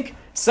I think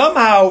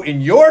somehow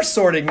in your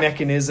sorting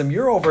mechanism,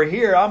 you're over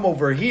here, I'm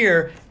over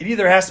here. It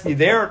either has to be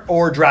there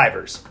or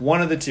drivers,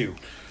 one of the two.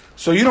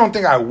 So you don't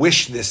think I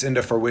wish this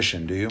into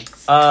fruition, do you?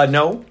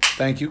 No.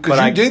 Thank you.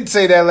 Because you did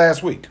say that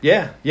last week.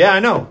 Yeah, I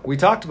know. We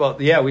talked about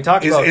about.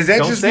 Is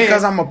that just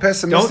because I'm a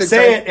pessimistic Don't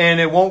say type? it and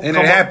it won't and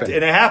come it happened.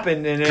 And it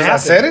happened. And because I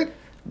said it?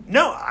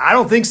 No, I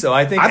don't think so.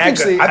 I think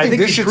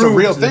this shit's a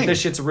real thing. This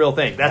shit's a real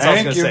thing. That's all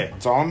I was going to say.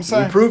 That's all I'm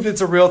saying. We proved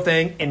it's a real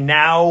thing, and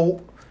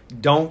now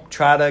don't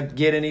try to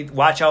get any.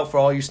 Watch out for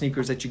all your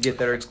sneakers that you get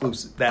that are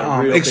exclusive. That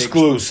are real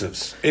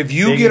exclusives. If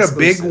you get a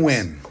big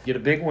win,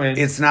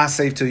 it's not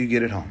safe till you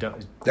get it home.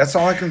 That's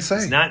all I can say.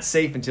 It's not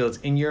safe until it's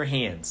in your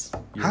hands.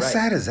 How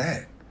sad is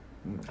that?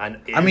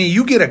 I mean,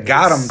 you get a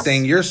got 'em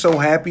thing. You're so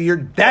happy.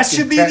 That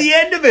should be the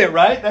end of it,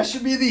 right? That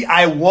should be the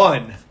I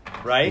won,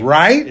 right?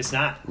 Right? It's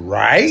not.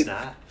 Right? It's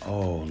not.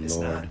 Oh, it's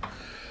Lord.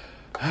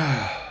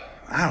 I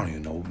don't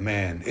even know,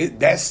 man.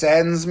 That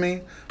saddens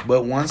me.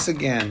 But once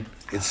again,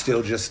 it's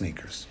still just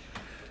sneakers.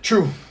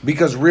 True.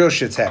 Because real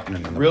shit's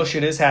happening. Real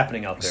shit is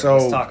happening out there. So,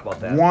 let's talk about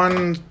that.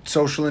 One,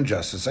 social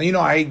injustice.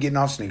 I hate getting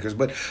off sneakers,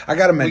 but I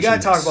got to mention we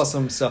got to talk about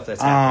some stuff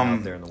that's happening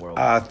out there in the world.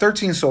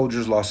 13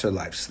 soldiers lost their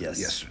lives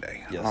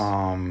yesterday. Yes.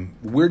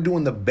 We're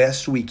doing the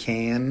best we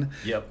can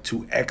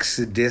to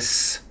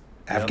exodus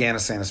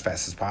Afghanistan as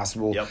fast as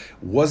possible. Yep.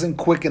 Wasn't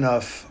quick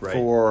enough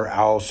for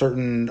our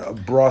certain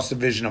Bross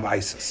division of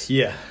ISIS.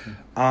 Yeah.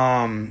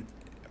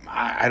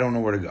 I don't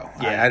know where to go.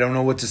 Yeah. I don't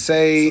know what to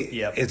say.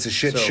 It's a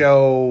shit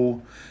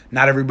show.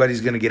 Not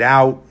everybody's going to get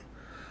out.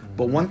 Mm-hmm.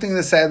 But one thing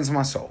that saddens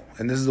my soul,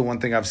 and this is the one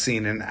thing I've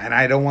seen, and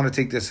I don't want to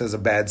take this as a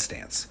bad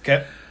stance.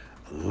 Okay.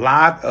 A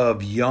lot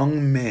of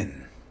young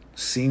men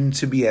seem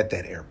to be at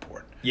that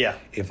airport. Yeah.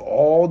 If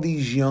all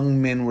these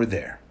young men were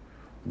there,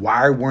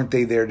 why weren't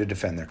they there to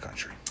defend their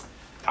country?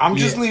 I'm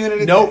just leaving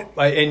it at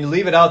that. And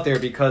leave it out there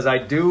because I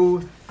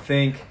do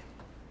think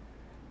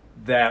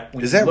that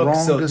when is that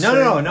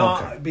wrong? No.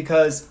 Okay.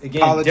 Because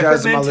again,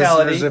 different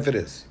mentality. If it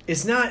is,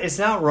 it's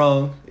not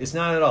wrong. It's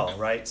not at all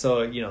right.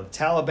 So the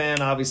Taliban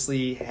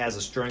obviously has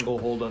a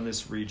stranglehold on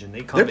this region.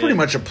 They're pretty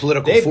much a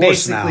political force now. They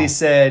basically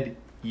said,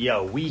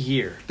 "Yo, we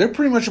here." They're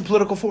pretty much a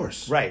political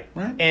force, right?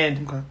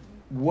 And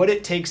what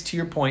it takes, to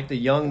your point, the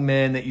young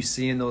men that you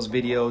see in those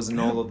videos and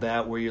all of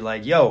that, where you're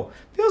like, "Yo,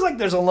 feels like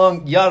there's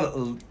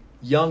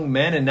young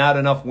men and not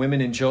enough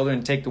women and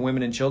children. Take the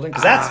women and children,"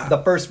 because that's the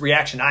first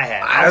reaction I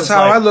had. That's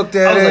how I looked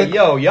at it. I was like,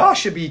 "Yo, y'all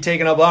should be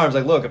taking up arms.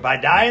 Like, look, if I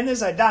die in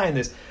this, I die in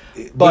this."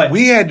 But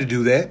we had to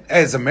do that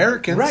as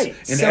Americans. Right.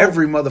 In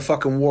every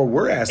motherfucking war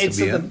we're asked to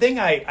be in. So the thing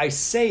I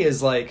say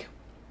is like,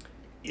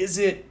 is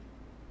it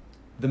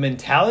the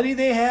mentality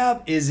they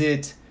have? Is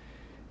it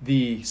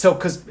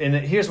and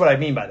here's what I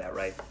mean by that,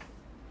 right?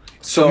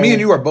 So me and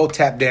you are both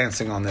tap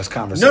dancing on this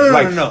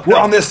conversation. No. We're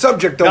on this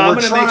subject, though.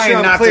 We're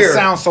trying not to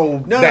sound so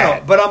bad.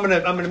 No. But I'm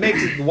gonna make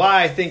it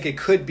why I think it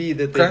could be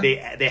that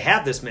they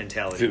have this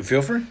mentality.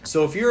 Feel free.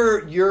 So if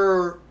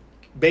you're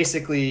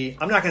basically,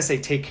 I'm not gonna say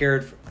take care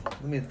of.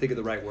 Let me think of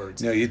the right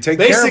words. No, you take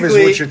care of is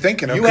what you're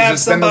thinking of because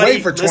it's been away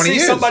for 20 years.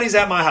 Let's say somebody's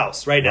at my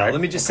house right now. Let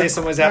me just say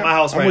somebody's at my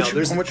house right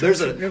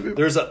now.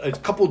 There's a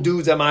couple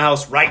dudes at my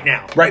house right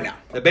now. Right now.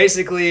 That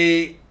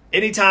basically,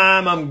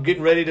 anytime I'm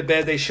getting ready to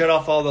bed, they shut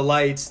off all the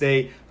lights.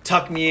 They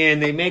tuck me in.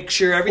 They make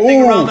sure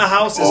everything around the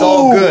house is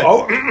all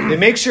good. They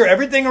make sure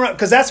everything around,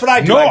 because that's what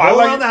I do. I go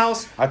around the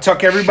house. I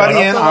tuck everybody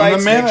in. I'm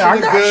the man. I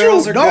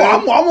got you. No,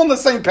 I'm on the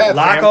same path.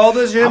 Lock all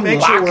this in.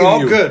 Make sure we're all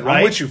good. Right.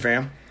 I'm with you,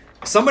 fam.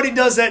 Somebody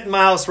does that in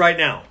my house right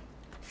now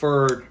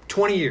for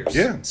 20 years.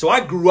 Yeah. So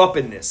I grew up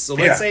in this. So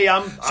let's say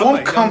I'm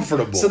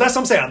comfortable. So that's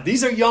what I'm saying.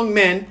 These are young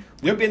men.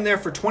 We've been there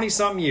for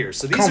 20-something years.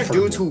 So these are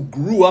dudes who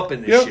grew up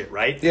in this shit,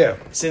 right? Yeah.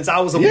 Since I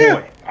was a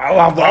boy.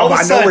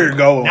 I know where you're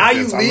going. Now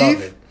you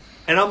leave,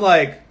 and I'm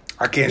like,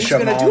 I can't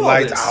shut my own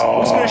lights.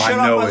 Who's going to shut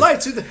off my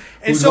lights?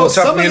 And so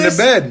some of this,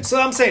 bed?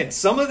 So I'm saying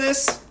some of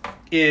this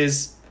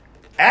is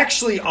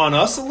actually on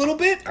us a little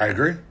bit. I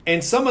agree.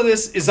 And some of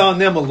this is on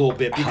them a little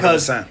bit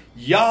because 100%.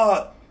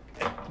 y'all,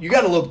 you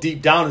got to look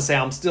deep down and say,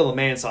 I'm still a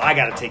man, so I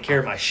got to take care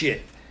of my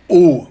shit.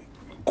 Ooh,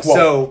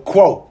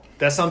 quote.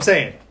 That's what I'm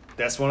saying.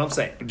 That's what I'm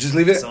saying. Just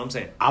leave it. That's what I'm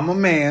saying. I'm a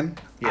man.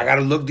 Yeah. I got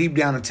to look deep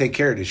down and take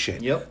care of this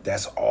shit. Yep.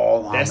 That's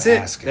all I'm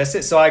asking. That's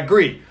it. So I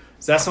agree.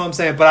 So that's what I'm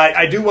saying. But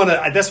I do want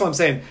to, that's what I'm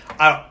saying.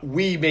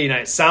 We may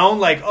not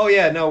sound like, oh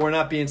yeah, no, we're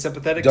not being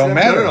sympathetic. Don't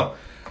matter. No.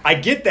 I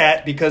get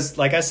that because,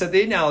 like I said,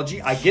 the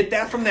analogy, I get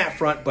that from that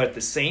front. But at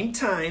the same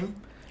time,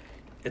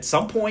 at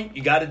some point,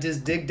 you got to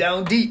just dig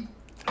down deep.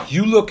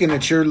 You looking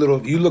at your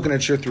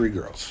 3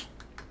 girls.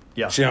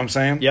 Yeah. See what I'm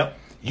saying? Yep.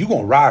 You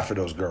going to ride for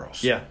those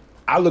girls. Yeah.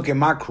 I look at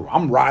my crew.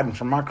 I'm riding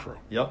for my crew.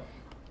 Yep.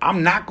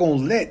 I'm not going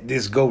to let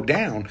this go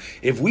down.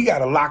 If we got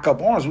to lock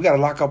up arms, we got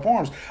to lock up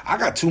arms. I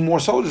got 2 more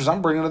soldiers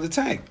I'm bringing to the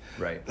tank.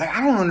 Right. Like,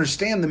 I don't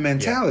understand the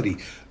mentality.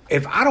 Yeah.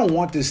 If I don't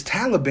want this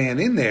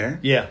Taliban in there,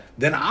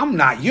 then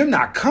you're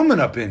not coming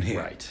up in here.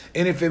 Right.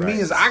 And if it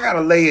means I got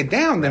to lay it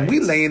down, then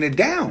we laying it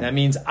down. That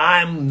means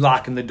I'm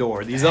locking the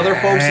door. These other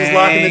folks is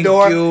locking the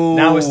door.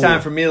 Now it's time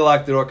for me to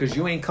lock the door because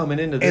you ain't coming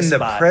into this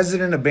spot. And the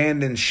president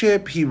abandoned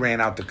ship. He ran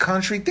out the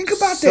country. Think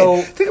about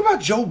that. Think about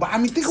Joe Biden. I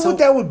mean, think of what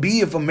that would be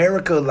if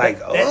America,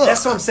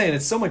 that's what I'm saying.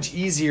 It's so much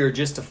easier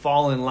just to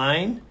fall in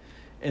line.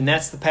 And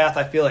that's the path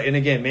I feel like. And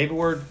again, maybe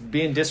we're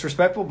being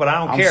disrespectful, but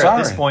I don't care at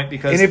this point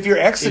because. And if your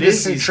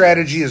exodus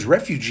strategy is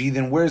refugee,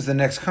 then where's the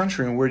next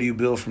country and where do you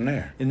build from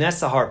there? And that's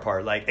the hard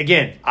part. Like,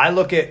 again, I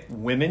look at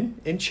women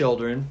and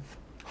children.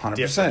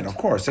 100%, of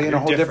course. They're in a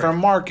whole different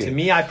market. To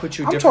me, I put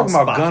you. I'm talking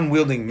about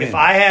gun-wielding men. If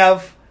I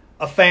have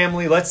a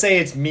family, let's say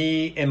it's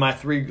me and my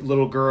 3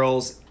 little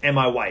girls and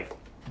my wife.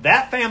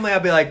 That family,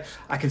 I'd be like,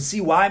 I can see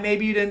why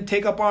maybe you didn't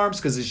take up arms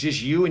because it's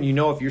just you, and you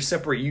know if you're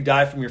separate, you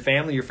die from your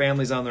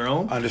family's on their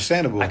own.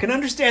 Understandable. I can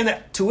understand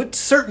that to a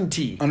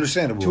certainty.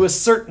 Understandable. To a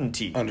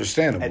certainty.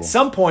 Understandable. At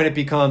some point, it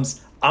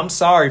becomes, I'm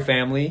sorry,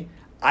 family.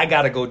 I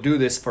got to go do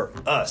this for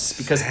us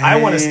because I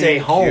want to stay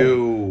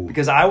home.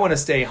 Because I want to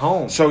stay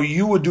home. So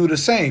you would do the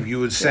same.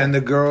 You would send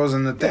the girls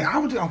and the thing. I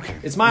would. Okay.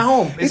 It's my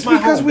home. It's my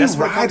because home.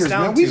 We're riders,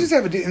 man. We just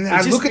have a. And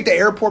I look at the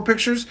airport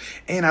pictures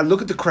and I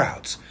look at the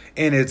crowds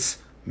and it's.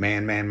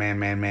 Man.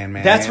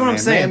 That's what I'm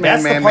saying.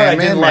 That's the part I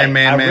didn't like.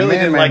 I really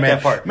didn't like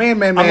that part.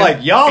 Man. I'm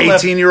like, y'all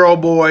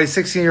 18-year-old boy,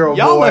 16-year-old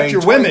boy. Y'all left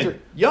your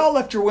women. Y'all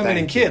left your women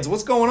and kids.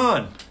 What's going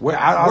on? Where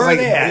are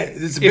they at?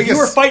 If you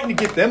were fighting to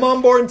get them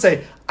on board and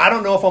say, I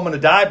don't know if I'm going to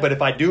die, but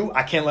if I do,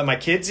 I can't let my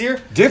kids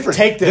here. Different.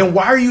 Take them. Then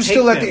why are you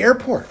still at the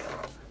airport?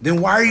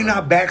 Then why are you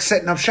not back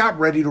setting up shop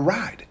ready to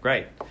ride?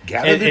 Right.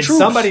 Gather the troops. And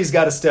somebody's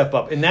got to step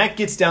up. And that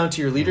gets down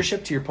to your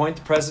leadership, to your point,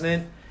 the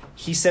president.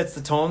 He sets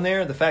the tone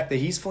there. The fact that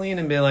he's fleeing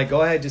and being like,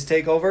 go ahead, just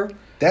take over.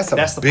 That's a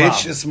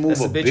bitch move.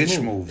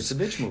 It's a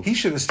bitch move. He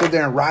should have stood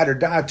there and ride or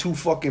die. 2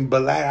 fucking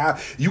balad.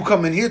 You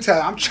come in here,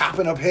 I'm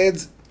chopping up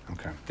heads.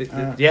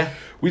 Okay. Yeah.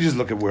 We just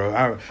look at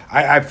where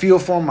I feel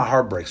for him. My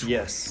heart breaks.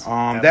 Yes.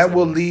 That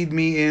will lead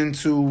me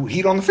into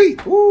Heat on the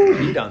Feet. Ooh,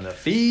 Heat on the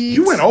Feet.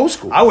 You went old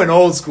school. I went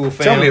old school,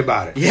 fam. Tell me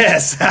about it.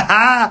 Yes.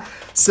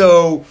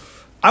 So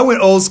I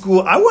went old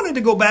school. I wanted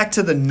to go back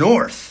to the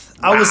North.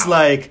 I was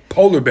like...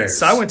 Polar bears.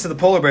 So I went to the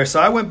polar bear. So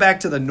I went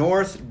back to the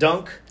North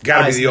Dunk.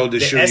 Gotta be the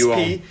oldest shoe you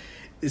own.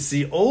 It's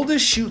the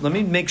oldest shoe. Let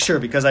me make sure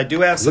because I do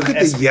have some Look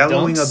at SP the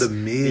yellowing Dunks. of the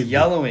mid. The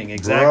yellowing,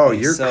 exactly. Bro,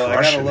 you're so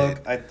crushing I gotta look.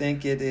 it. I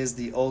think it is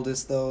the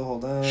oldest though.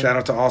 Hold on. Shout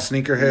out to all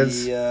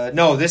sneakerheads.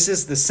 No, this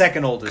is the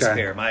second oldest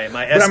pair. My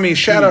but I mean,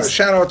 shout out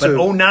to...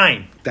 But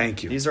 09.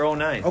 Thank you. These are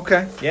 09.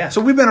 Okay. Yeah. So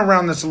we've been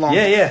around this a long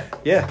time.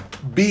 Yeah.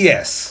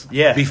 BS.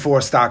 Yeah. Before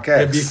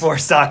StockX. Before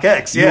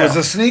StockX, yeah. It was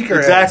a sneaker.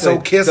 Exactly.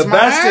 So kiss the my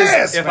best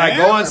ass, is if man. I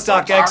go on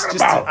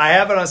StockX, I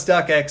have it on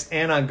StockX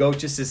and on Goat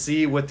just to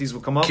see what these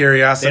will come up.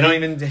 Curiosity. They don't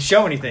even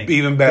show anything.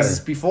 Even better. Because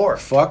it's before.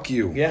 Fuck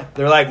you. Yeah.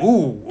 They're like,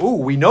 ooh,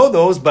 we know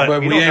those, but we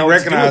don't ain't know what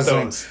to do with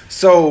recognizing those.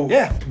 So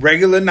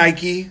regular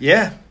Nike.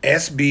 Yeah.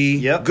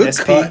 SB. Yep. Good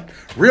SB. cut.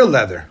 Real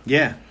leather.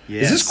 Yeah.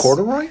 Yes. Is this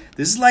corduroy?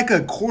 This is like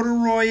a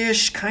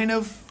corduroy-ish kind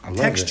of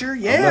texture. It.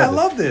 Yeah, I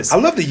love this. I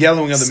love the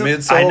yellowing of the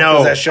midsole. I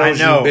know. That shows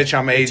you, bitch,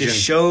 I'm Asian. It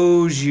just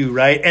shows you,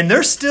 right? And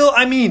they're still,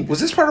 I mean. Was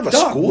this part of a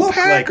school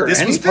pack or this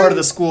anything? was part of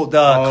the school,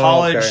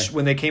 college,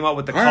 when they came out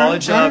with the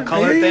college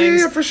color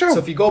things. Yeah, for sure. So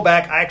if you go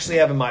back, I actually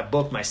have in my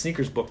book, my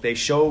sneakers book, they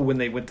show when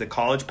they went to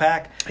college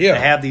pack. Yeah.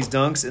 They have these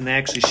dunks and they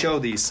actually show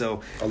these.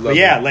 So,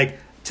 that.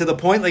 To the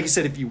point, like you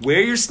said, if you wear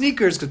your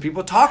sneakers, because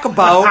people talk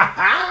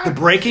about the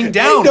breaking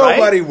down, Ain't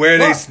nobody wear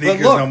their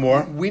sneakers no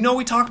more. We know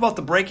we talk about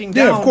the breaking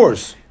down. Yeah, of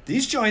course.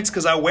 These joints,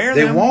 because I wear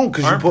they them, won't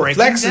because you put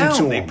flex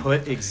into them. They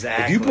put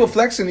exactly. If you put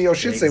flex into your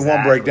shits, they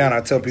won't break down. I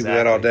tell people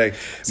that all day.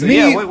 So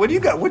what do you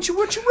got? What you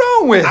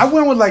wrong with? I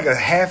went with like a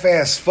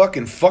half-ass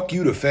fucking fuck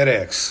you to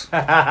FedEx.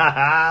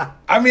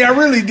 I mean, I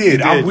really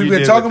did. We've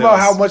been talking about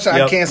how much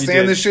I can't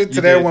stand this shit.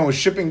 Today I went with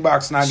Shipping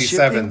Box 97s.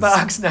 Shipping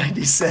Box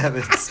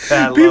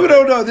 97s. People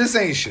don't know this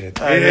ain't shit.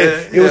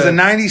 It was a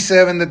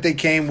 97 that they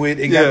came with.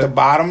 It got the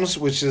bottoms,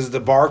 which is the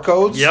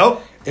barcodes.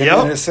 Yep. And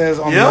then it says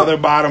on the other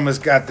bottom, it's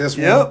got this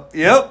one.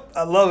 Yep.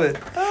 I love it.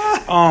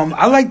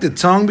 I like the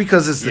tongue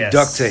because it's the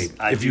duct tape.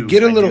 If you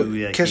get a little,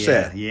 catch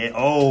that. Yeah.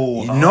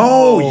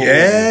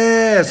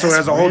 So it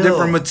has a whole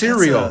different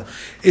material.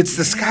 It's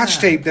the Scotch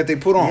tape that they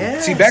put on.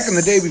 Yes. See, back in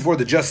the day before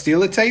the Just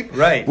Steal It tape,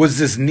 was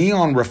this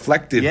neon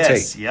reflective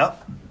tape.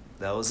 Yep.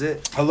 That was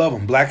it. I love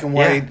them. Black and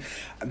white.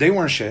 They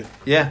weren't shit.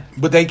 Yeah.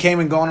 But they came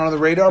and gone under the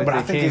radar. But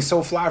I think they're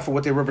so fly for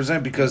what they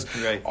represent because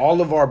all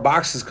of our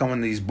boxes come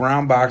in these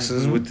brown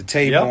boxes with the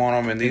tape on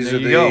them. And these are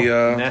the...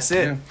 and that's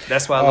it. Yeah.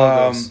 That's why I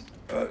love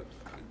those.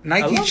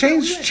 Nike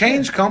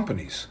changed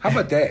companies. How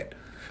about that?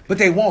 But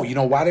they won't. You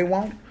know why they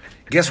won't?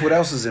 Guess what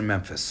else is in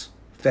Memphis?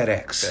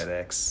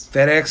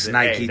 FedEx,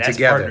 Nike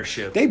together.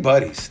 Partnership. They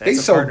buddies. They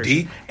so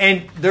deep.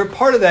 And they're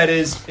part of that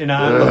is, and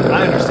I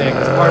understand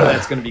because part of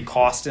that's going to be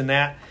cost in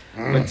that.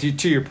 But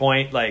to your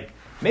point, like,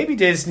 maybe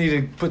they just need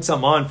to put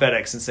something on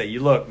FedEx and say, "You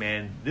look,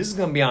 man, this is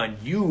going to be on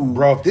you,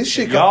 bro. If this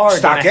shit y'all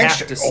are going to StockX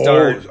have to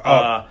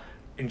start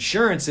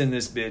insurance in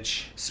this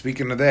bitch."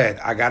 Speaking of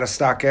that, I got a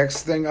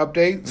StockX thing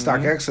update.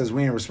 StockX says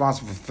we ain't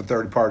responsible for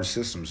third-party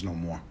systems no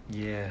more.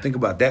 Yeah. Think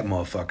about that,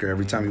 motherfucker.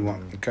 Every time you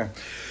want. Okay.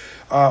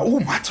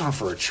 My turn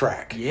for a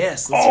track.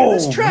 Yes. Let's hear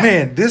this track.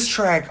 Man, this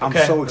track I'm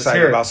so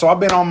excited about. So I've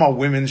been on my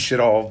women's shit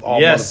all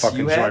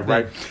motherfucking joint,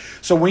 right?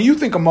 So when you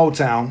think of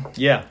Motown,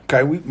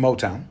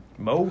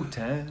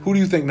 Motown. Who do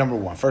you think number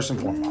one, first and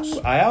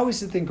foremost? I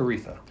always think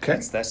Aretha. Okay,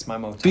 that's my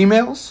Motown.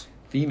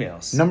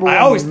 Females. Number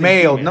one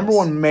male. Number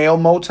one male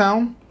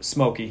Motown.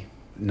 Smokey.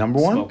 Number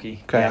one.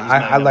 Smokey. Okay,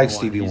 yeah, I like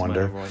Stevie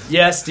Wonder.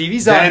 Yeah,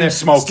 Stevie's on there.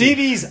 Smokey.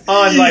 Stevie's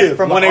on like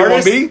from an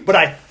artist, but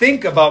I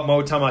think about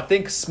Motown. I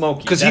think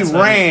Smokey because he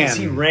ran.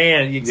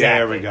 Exactly.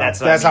 There we go.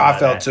 That's how I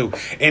felt too.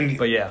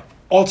 But yeah.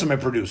 Ultimate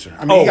producer.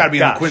 I mean, you got to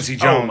be on Quincy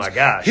Jones. Oh my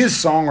gosh, his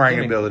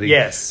songwriting ability.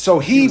 Yes. So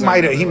he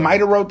might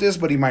have wrote this,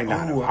 but he might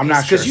not. I'm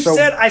not sure. Because you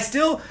said I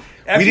still.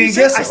 We didn't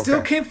guess. I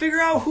still can't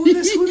figure out who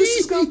this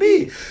is going to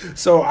be.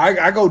 So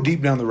I go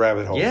deep down the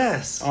rabbit hole.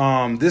 Yes.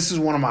 This is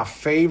one of my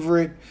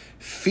favorite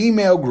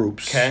female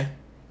groups.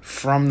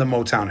 From the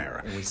Motown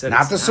era.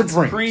 Not the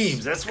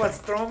Supremes. That's what's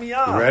throwing me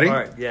off. You ready? All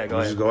right. Yeah, go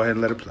ahead. Just go ahead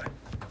and let it play.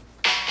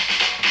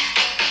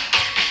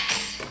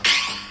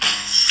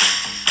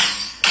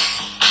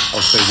 Oh,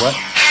 say what?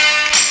 I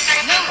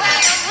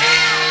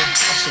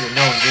should have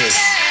known this.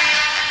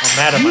 I'm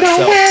mad at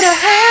myself. Nowhere to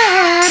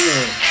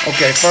hide.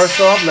 Okay, first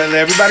off, let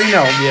everybody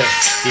know. Yes.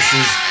 This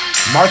is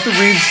Martha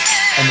Reeves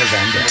and the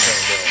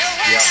Vandellas.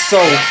 Yeah.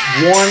 So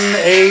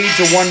 1A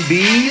to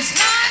 1B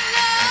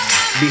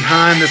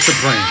behind the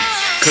Supremes.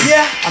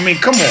 Yeah. I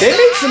mean, come on. They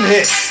made some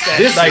hits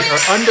that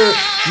are under.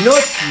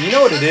 You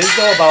know what it is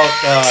though about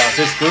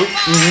this group?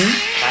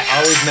 I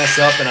always mess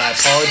up and I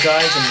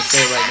apologize. I'm gonna say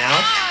it right now.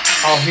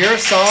 I'll hear a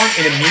song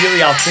and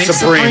immediately I'll think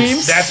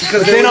Supremes. That's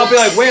because then I'll be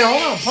like, wait,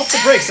 hold on, pump the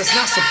brakes. That's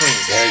not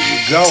Supremes. There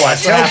you go. I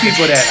tell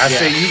people that. I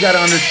say you got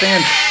to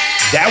understand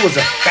that was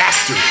a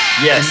factory.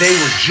 Yes. And they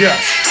were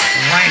just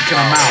cranking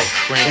them out.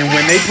 And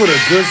when they put a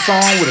good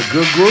song with a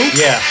good group,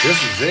 this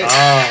was it.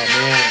 Oh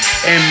man.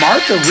 And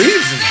Martha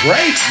Reeves is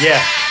great.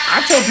 Yeah. I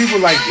tell people,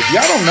 like, if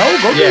y'all don't know,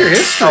 go to your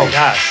history. Oh,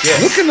 gosh,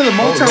 yes. Look into the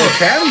Motown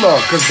catalog,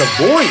 because the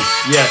voice,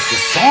 the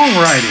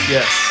songwriting.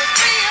 Yes.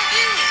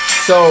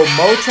 So,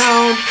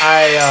 Motown,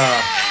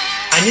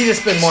 I need to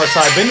spend more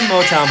time. I've been to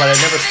Motown, but I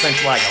never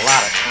spent, like, a lot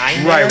of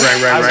time there.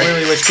 Right. I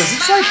really wish, because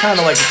it's, like, kind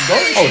of like, if you go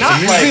to it's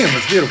a museum.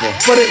 It's beautiful.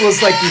 But it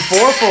was, like,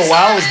 before, for a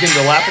while, it was getting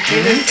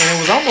dilapidated, and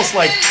it was almost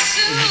like,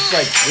 this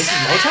is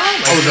Motown?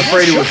 Like, I was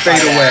afraid it would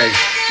fade away.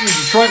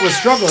 Detroit was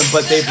struggling,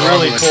 but they've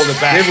really pulled it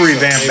back. They've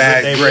revamped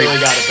back. They Great. really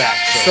got it back.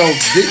 So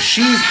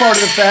she's part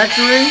of the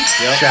factory.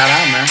 Yep. Shout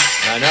out, man.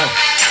 I know.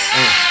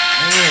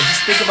 Man,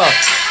 just think about.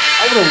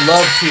 I would have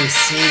loved to have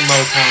seen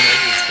Motown at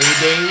its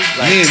heyday.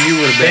 Like, me and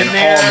you would have been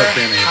there, all up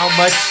in it. How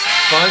much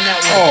fun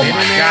that would have been. Oh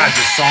my in God, there.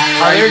 the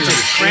songwriting. How they're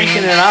just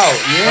cranking it out.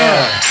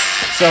 Yeah.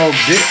 So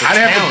I'd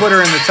have to put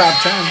her in the top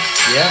 10.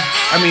 Yeah.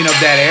 I mean, of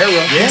that era.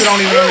 Yeah. People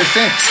don't even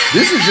understand.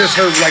 This is just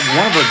her, like,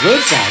 one of her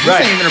good songs.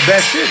 This ain't even her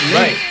best shit.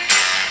 Right.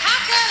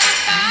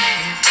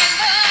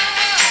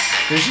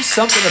 There's just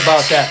something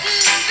about that.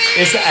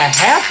 It's a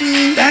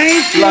happy.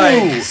 Thank you.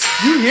 Like,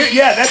 you hear?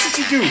 Yeah, that's what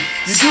you do.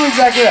 You do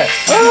exactly that.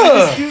 You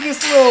just do this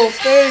little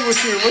thing with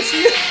your. What's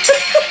your?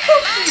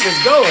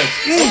 It's going.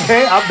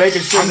 Okay, I'm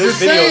making sure this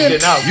video is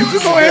getting out. You can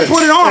go ahead and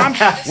put it on.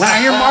 When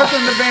I hear Martha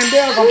and the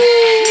Vandellas,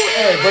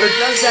 hey, but it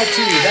does that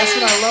to you. That's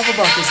what I love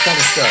about this kind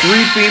of stuff. 3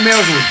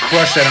 females would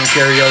crush that on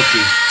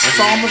karaoke.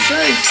 That's all I'm gonna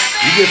say.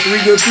 You get 3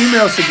 good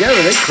females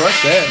together, they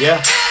crush that.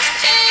 Yeah.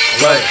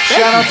 But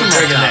shout out to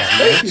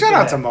Motown. Shout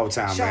out to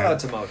Motown. Shout out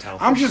to Motown.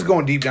 I'm just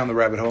going deep down the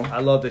rabbit hole. I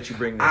love that you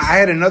bring this. I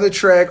had another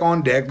track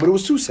on deck, but it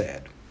was too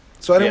sad.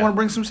 So I didn't want to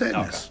bring some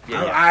sadness. Okay.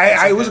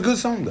 Yeah. It was a good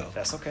song though.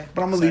 That's okay.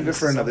 But I'm gonna leave it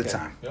for another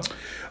time. Yep.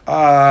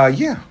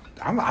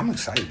 I'm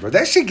excited, bro.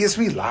 That shit gets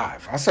me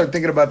live. I started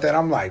thinking about that.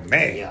 I'm like,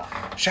 man,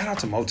 shout out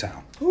to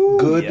Motown.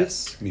 Good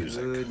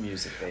music. Good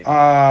music, baby.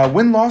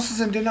 Win losses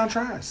and did not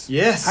tries.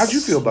 Yes. How'd you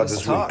feel about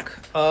this week?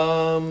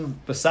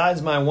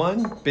 Besides my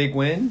one big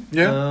win,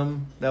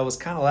 that was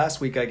kind of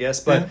last week, I guess.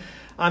 But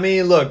I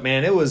mean, look,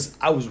 man, I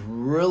was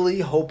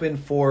really hoping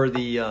for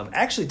the.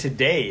 Actually,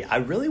 today I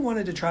really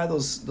wanted to try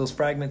those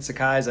fragment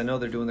Sakai's. I know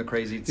they're doing the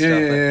crazy stuff.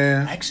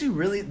 Yeah. But actually,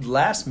 really,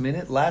 last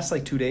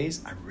like 2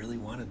 days, I really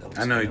wanted those.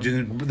 I know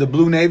the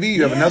Blue Navy.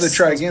 You have another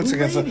try against.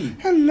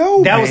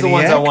 Hello, that was the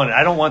ones I wanted.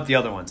 I don't want the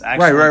other ones.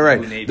 Actually,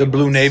 right. The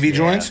Blue Navy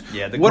joints.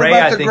 Yeah. The what gray,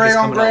 about I the think, gray is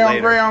on coming gray out on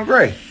later. gray on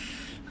gray?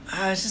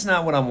 It's just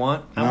not what I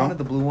want. I wanted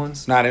the blue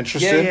ones. Not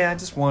interested. Yeah. I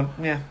just want.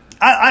 Yeah.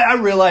 I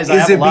realize I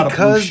have a lot of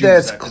blue shoes.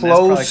 Is it because that's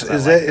close?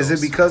 Is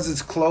it because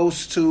it's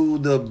close to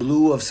the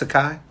blue of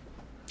Sakai?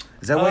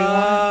 Is that what you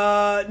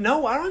want?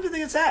 No, I don't even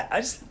think it's that.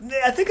 I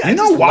think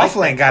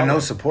Waffle ain't got no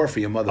support for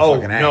your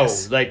motherfucking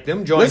ass. No, like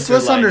them joints.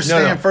 Let's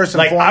understand first and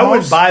like, foremost. I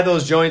would buy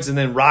those joints and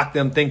then rock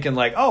them, thinking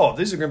like, "Oh,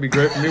 these are gonna be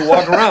great for me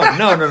walking around."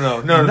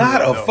 No,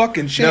 not a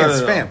fucking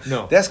chance, fam.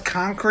 No, that's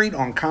concrete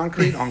on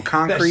concrete on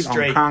concrete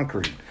on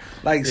concrete.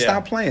 Like,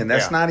 stop playing.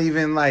 That's not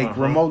even like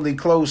remotely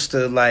close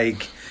to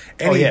like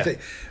anything.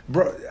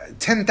 Bro,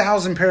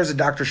 10,000 pairs of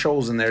Dr.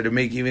 Scholl's in there to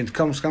make even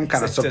some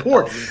kind of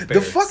support.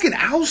 The fucking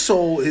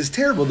outsole is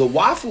terrible. The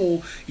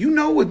waffle, you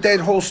know what that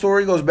whole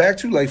story goes back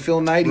to? Like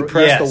Phil Knight, he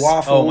pressed the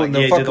waffle and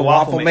the fucking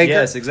waffle maker.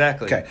 Yes,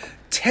 exactly. Okay,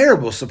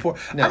 terrible support.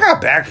 No. I got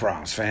back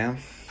problems, fam.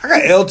 I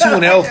got L2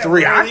 and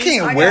L3. I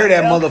can't wear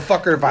that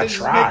motherfucker if I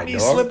tried, dog.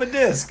 Slip a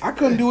disc. I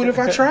couldn't do it if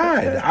I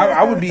tried.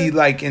 I would be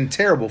like in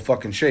terrible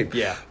fucking shape.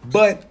 Yeah.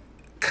 But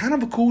kind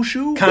of a cool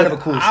shoe.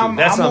 That's what I'm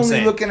only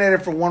saying. Looking at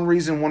it for one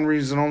reason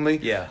only.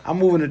 Yeah. I'm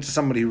moving it to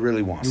somebody who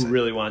really wants it. Who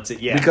really wants it,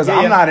 yeah. Because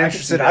I'm not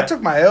interested. I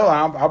took my L.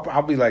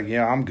 I'll be like,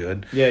 yeah, I'm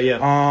good. Yeah.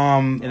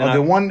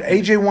 The one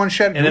AJ1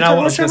 shed. And then I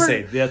was going to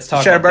say, let's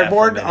talk about that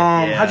for a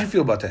minute. How'd you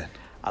feel about that?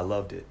 I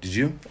loved it. Did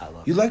you? I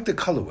loved it. You liked the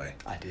colorway.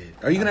 I did.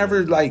 Are you going to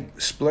ever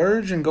like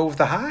splurge and go with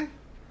the high?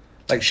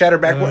 Like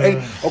shattered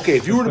backboard. Okay,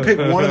 if you were to pick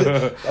one of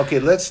the,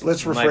 let's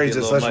rephrase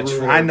this.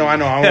 I know.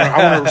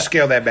 I want to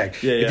scale that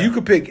back. If you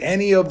could pick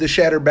any of the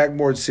shattered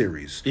backboard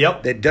series,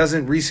 that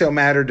doesn't resale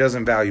matter,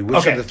 doesn't value,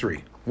 which of the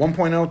 3? 1.0,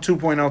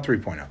 2.0,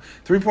 3.0.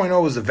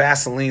 3.0 was the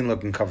Vaseline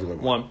looking cover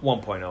logo.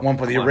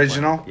 1.0. The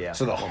original? Yeah.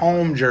 So the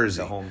home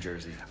jersey. The home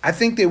jersey. I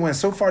think they went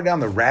so far down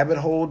the rabbit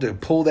hole to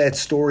pull that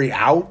story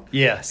out.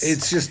 Yes.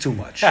 It's just too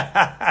much.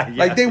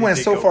 Like they went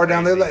so far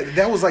down there. Like,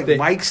 that was like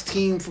Mike's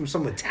team from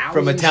some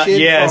Italian shit.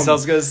 Yes, I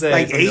was going to say.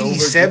 Like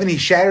 87, he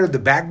shattered the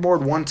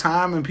backboard one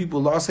time and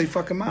people lost their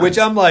fucking minds. Which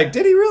I'm like,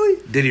 did he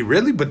really? Did he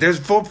really? But there's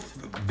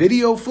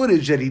video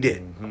footage that he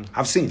did.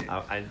 I've seen it.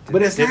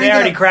 But did they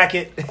already crack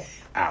it?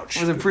 Ouch.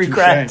 Was it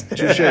pre-cracked?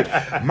 Touche.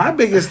 My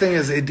biggest thing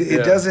is it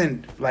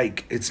doesn't,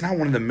 like, it's not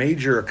one of the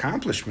major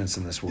accomplishments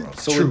in this world.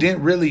 So it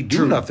didn't really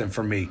do nothing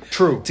for me.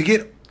 True. To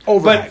get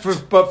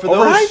overhyped. But for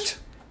overhyped?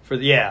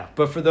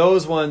 But for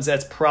those ones,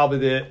 that's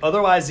probably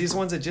otherwise, these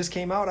ones that just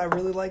came out, I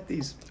really like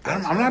these.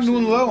 I'm not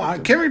doing low.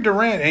 Kevin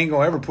Durant ain't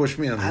going to ever push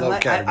me in the low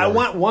category. I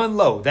want one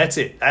low. That's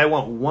it. I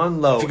want one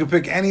low. If you could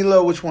pick any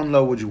low, which one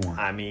low would you want?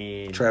 I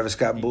mean, Travis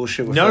Scott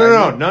bullshit with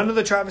No. None of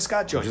the Travis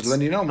Scott joints. Just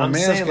letting you know. I'm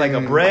saying like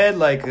a bread,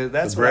 like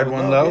that's the bread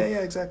one low. Yeah,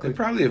 exactly. They're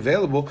probably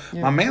available.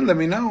 Yeah. My man let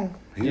me know.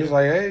 He was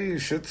like, "Hey,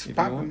 shit's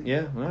popping."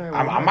 Yeah, all right,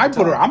 I might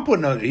put her. I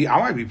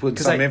might be putting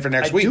something in for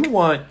next week. I do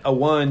want a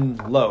one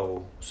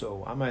low,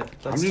 so I might.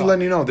 I'm just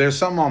letting you know. There's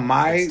something on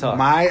my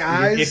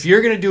eyes. If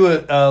you're gonna do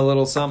a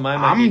little something,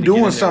 I'm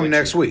doing something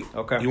next week.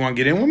 Okay, you want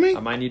to get in with me? I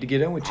might need to get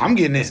in with you. I'm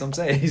getting in. That's what I'm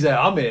saying. He said,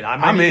 "I'm in."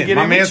 I'm in.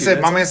 My man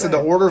said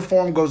the order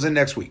form goes in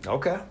next week.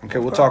 Okay.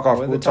 We'll talk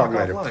off. We'll talk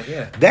later.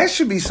 Yeah. That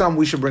should be something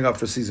we should bring up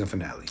for season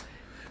finale.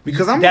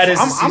 Because I'm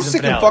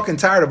sick and fucking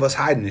tired of us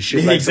hiding this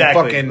shit like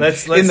exactly. some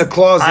fucking in the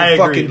closet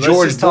fucking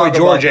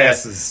George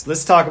asses.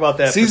 Let's talk about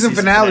that. Season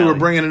finale, we're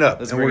bringing it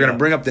up. And we're going to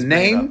bring up the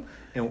name.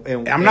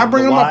 And I'm not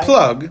bringing up a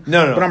plug.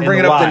 No. But I'm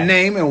bringing up the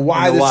name and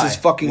why this is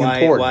fucking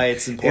important. Why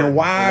it's important. And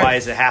why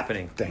is it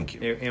happening. Thank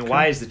you. And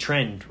why is the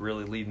trend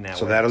really leading that way?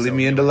 So that'll lead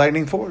me into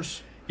Lightning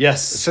 4s.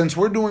 Yes. Since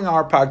we're doing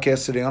our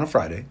podcast today on a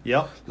Friday,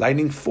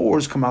 Lightning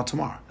 4s come out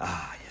tomorrow.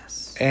 Ah,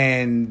 yes.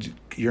 And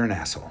you're an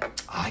asshole.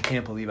 I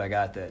can't believe I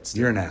got that.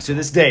 Still. You're an asshole. To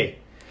this day.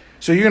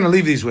 So you're going to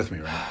leave these with me,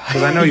 right?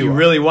 Because I know you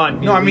really want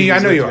me. No, I mean, I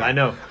know you are. I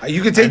know.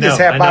 You can take this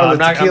half bottle of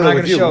tequila with you. I'm not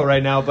going to show it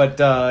right now, but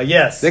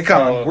yes. They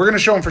come. We're going to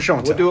show them for show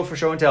and tell. We'll do it for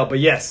show and tell, but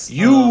yes.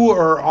 You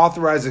are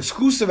authorized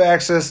exclusive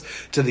access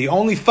to the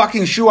only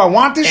fucking shoe I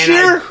want this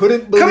year? I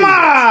couldn't believe it. Come on!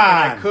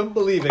 I couldn't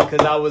believe it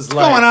because I was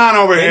like... What's going on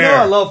over here? They know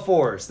I love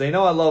 4s. They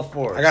know I love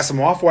 4s. I got some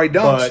off-white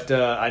dunks.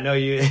 But I know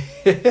you...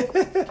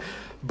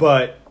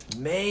 But...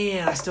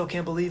 Man, I still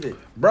can't believe it.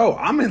 Bro,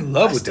 I'm in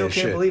love with this shit. I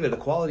still can't believe it. The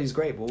quality's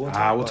great, but we'll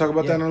talk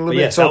about that in a little bit.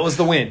 Yes, so that was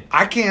the win.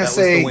 I can't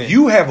say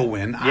you have a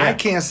win. Yeah. I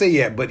can't say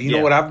yet, but you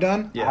know what I've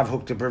done? Yeah. I've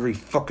hooked up every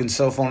fucking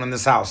cell phone in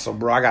this house. So,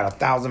 bro, I got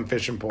 1,000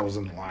 fishing poles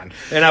in the line.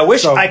 And I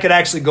wish I could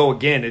actually go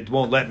again. It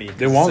won't let me.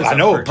 They won't. I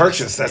know.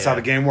 Purchase. That's how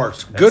the game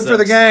works. Good for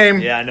the game.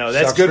 Yeah, I know.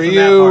 That's good for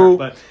you. That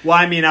part. But,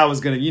 I mean, I was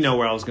going to, you know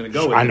where I was going to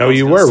go with it. I know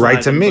you were.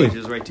 Right to me.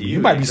 Right to you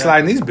might be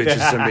sliding these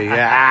bitches to me.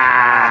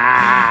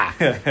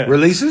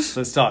 Releases?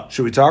 Let's talk.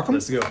 Should we talk them?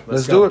 Let's go.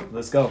 Let's do it.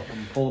 Let's go.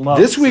 I'm pull them up.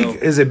 This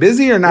week, is it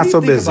busy or not so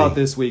busy? What do you think about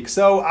this week?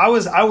 So I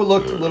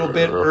looked a little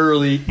bit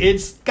early.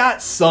 It's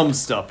got some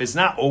stuff. It's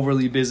not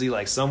overly busy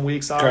like some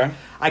weeks are. Okay.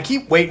 I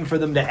keep waiting for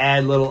them to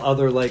add little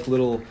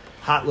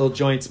hot little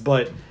joints,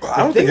 but I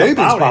don't think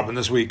anything's popping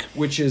this week.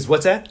 Which is,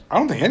 what's that? I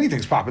don't think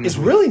anything's popping this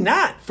week. It's really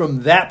not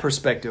from that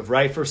perspective,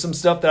 right? For some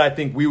stuff that I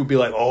think we would be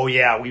like, oh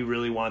yeah, we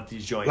really want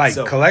these joints. Like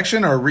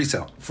collection or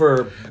resale?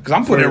 Because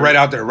I'm putting it right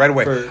out there right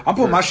away. I'm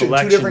putting my shit in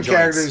two different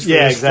categories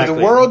for the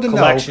world to know.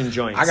 Collection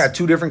joints. I got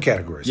two different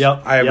categories.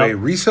 Yep. I have a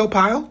resale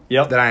pile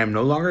that I am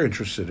no longer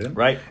interested in.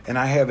 Right. And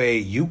I have a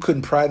you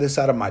couldn't pry this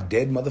out of my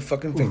dead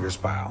motherfucking fingers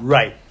pile.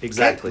 Right.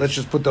 Exactly. Okay, let's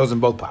just put those in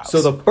both piles.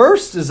 So the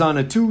first is on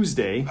a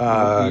Tuesday.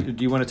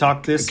 Do you want to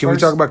talk this? Can we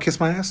talk about Kiss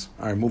My Ass?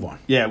 All right, move on.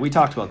 Yeah, we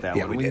talked about that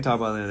one. We can talk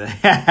about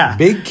that.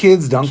 Big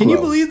Kids Dunk Can Low. you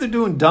believe they're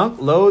doing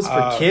dunk lows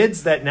for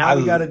kids that now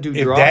we got to do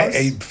draws?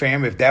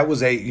 If that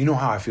was you know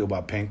how I feel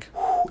about Pink.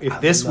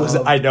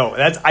 I know.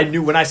 I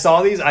knew when I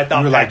saw these, I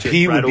thought like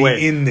P would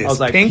be in this. I was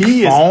like, Pink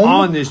P is foam?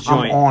 on this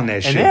joint. I'm on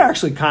that shit. And they're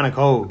actually kind of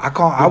cold.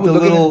 I would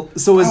look at it.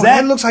 So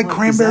that looks like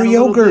cranberry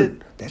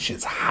yogurt. That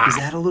shit's hot. Is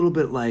that a little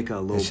bit like a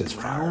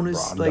little brownish,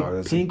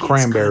 like pink?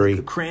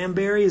 Cranberry.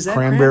 Cranberry? Is that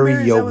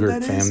cranberry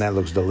yogurt, fam? That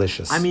looks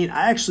delicious. I mean,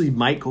 I actually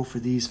might go for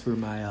these for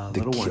my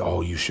little one.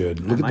 Oh, you should.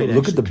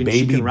 Look at the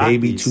baby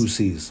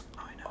 2Cs.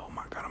 Oh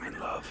my God, I'm in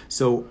love.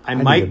 So I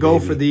might go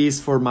for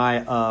these for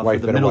my for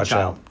the middle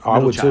child. Oh, I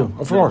would too.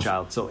 Of course.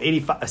 So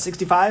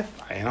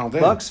 65 I don't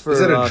think. bucks for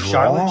is it a draw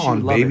Charlotte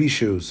on baby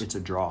shoes? It's a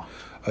draw.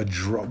 A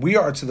draw. We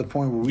are to the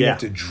point where we have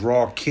to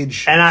draw kid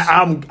shoes. And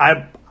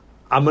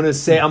I'm gonna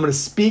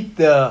speak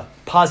the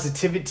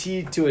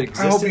positivity to existence.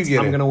 I hope you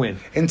get I'm gonna win.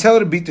 And tell her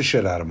to beat the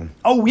shit out of them.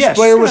 Oh yeah,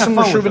 play her with some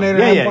Rejuvenator.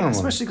 Yeah,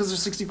 especially because they're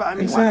 65.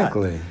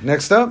 Exactly.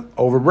 Next up,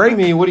 Overbreak. I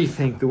mean, what do you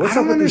think? What's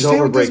up with these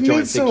Overbreak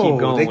joints? They keep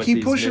going. They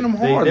keep pushing them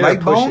hard. They're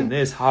pushing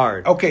this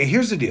hard. Okay,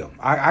 here's the deal.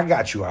 I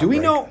got you out. Do we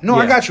know? No,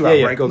 I got you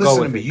out. Right.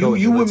 Listen to me.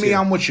 You with me.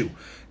 I'm with you.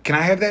 Can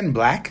I have that in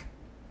black?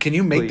 Can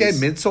you make that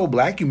midsole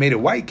black? You made it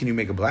white. Can you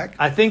make it black?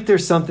 I think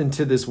there's something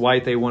to this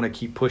white they want to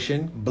keep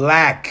pushing.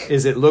 Black.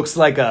 It looks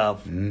like a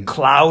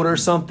cloud or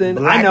something.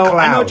 I know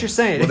what you're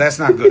saying. Well, that's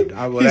not good.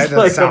 That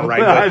doesn't sound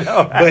right. I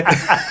know. But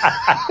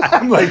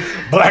I'm like,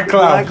 black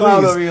cloud. Black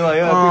cloud over you.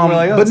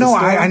 But no,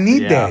 I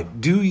need that.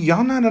 Do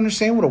y'all not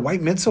understand what a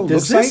white midsole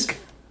looks like?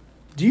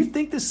 Do you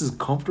think this is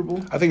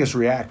comfortable? I think it's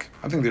React.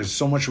 I think there's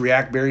so much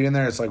React buried in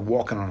there. It's like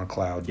walking on a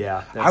cloud.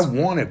 Yeah. I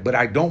want it, but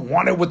I don't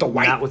want it with the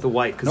white. Not with the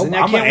white. Because then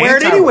I can't wear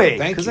it anyway.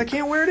 Because I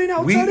can't wear it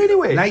outside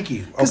anyway.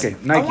 Nike. Okay,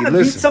 Nike, I want to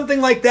beat something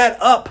like that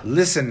up.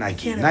 Listen,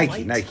 Nike.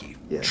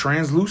 Yeah.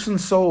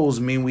 Translucent soles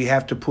mean we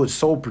have to put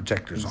sole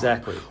protectors on.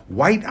 Exactly.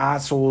 White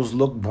outsoles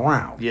look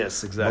brown.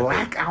 Yes, exactly.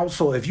 Black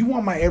outsole. If you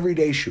want my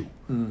everyday shoe,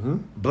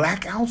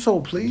 black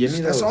outsole, please. Give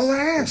me That's all I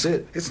ask. That's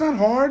it. It's not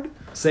hard.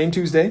 Same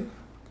Tuesday.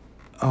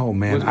 Oh,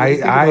 man.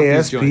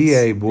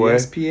 ISPA, boy.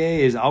 ISPA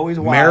is always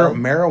wild.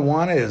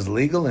 Marijuana is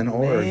legal in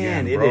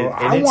Oregon, bro.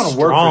 I want to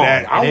work for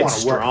that. I want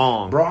to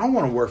work. Bro, I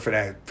want to work for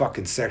that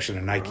fucking section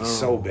of Nike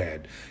so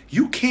bad.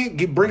 You can't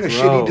bring a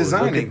shitty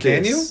design in,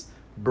 can you?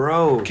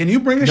 Bro, can you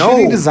bring a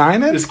shitty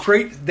design in? It's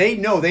great. They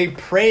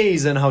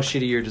praise on how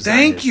shitty your design is.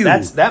 Thank you.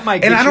 That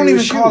might. And I don't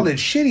even call it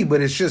shitty, but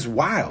it's just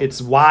wild.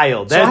 It's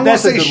wild.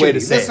 That's a good way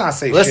to say. Let's not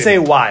say shitty. Let's say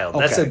wild.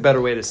 That's a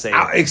better way to say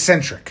it.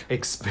 Eccentric.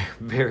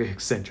 Very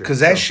eccentric. Because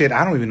that shit,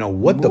 I don't even know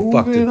what the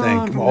fuck to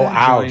think. Oh,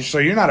 ouch. So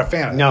you're not a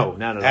fan of that? No,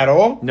 not at all. At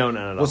all? No,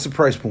 not at all. What's the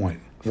price point?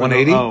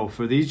 180.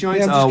 For these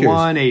joints,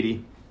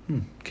 180.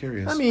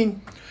 Curious. I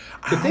mean,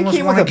 If they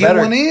came with a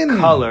better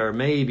color,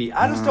 maybe.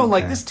 I just don't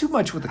like this too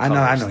much with the colors.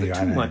 I know you.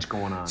 Too much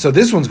going on. So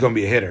this one's going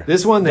to be a hitter.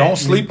 This one, don't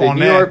sleep on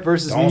New York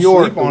versus New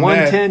York,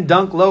 110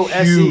 Dunk Low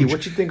SE.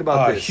 What you think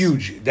about this?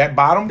 Huge. That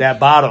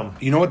bottom.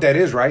 You know what that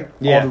is, right?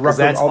 Yeah,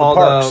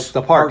 all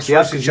the parks.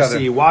 Yep, you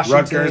see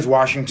Washington,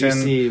 Washington.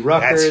 You see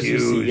Rutgers. That's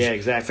huge. Yeah,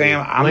 exactly.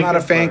 Fam, I'm not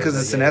a fan because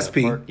it's an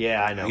SP.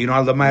 Yeah, I know. You know I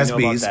love my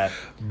SBs,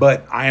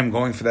 but I am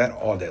going for that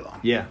all day long.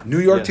 Yeah. New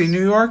York to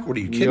New York? What are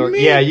you kidding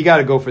me? Yeah, you got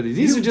to go for these.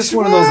 These are just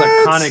one of those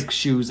iconic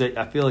shoes that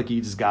I feel like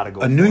you just got to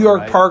go for. New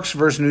York Parks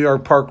versus New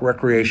York Park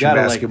Recreation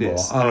Basketball.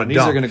 These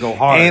are going to go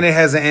hard. And it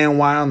has an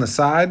NY on the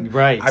side.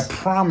 Right. I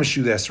promise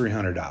you that's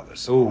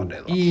 $300 all day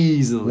long.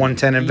 Easily.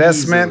 110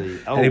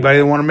 investment. Anybody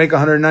that want to make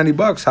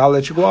 $190, holla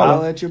at your guala.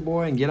 Holla at your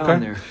boy and get on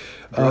there.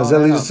 Does that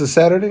lead us to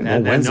Saturday?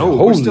 Wednesday.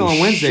 We're still on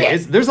Wednesday.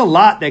 There's a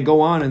lot that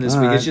go on in this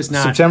week. It's just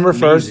not September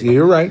 1st. Yeah,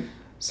 you're right.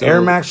 So,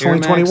 Air Max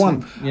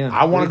 2021.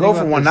 I want to go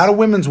for one. Not a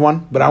women's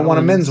one, but I want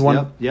a men's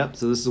one. Yep.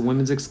 So this is a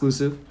women's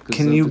exclusive.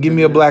 Can you give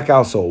me a black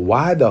outsole?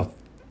 Why the...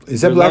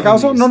 Is that black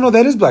outsole? No,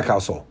 that is black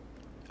outsole.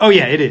 Oh,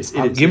 yeah, it is.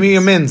 Give me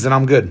a men's and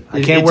I'm good.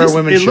 I can't wear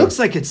women's shoes. It looks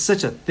like it's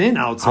such a thin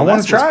outsole. I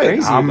want to try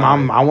it.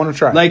 I want to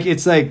try it. Like,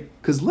 it's like...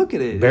 Because look at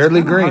it.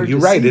 Barely green.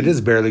 You're right. It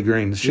is barely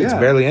green. This shit's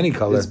barely any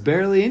color. It's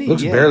barely any.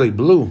 Looks barely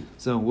blue.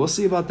 So we'll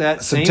see about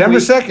that. September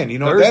 2nd. You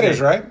know what that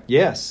is, right?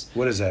 Yes.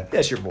 What is that?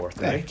 That's your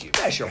birthday. Thank you.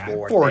 That's your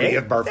birthday.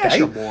 40th birthday. That's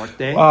your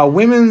birthday.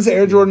 Women's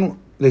Air Jordan,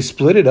 they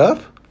split it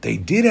up. They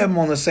did have them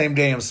on the same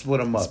day and split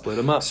them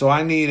up. So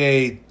I need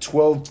a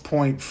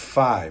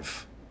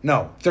 12.5.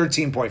 No,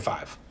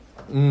 13.5.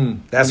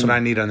 That's what I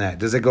need on that.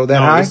 Does it go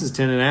that high? This is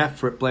 10.5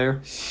 for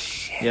player.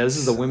 Shit. Yeah, this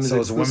is the women's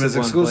exclusive. So it's women's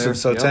exclusive.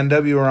 So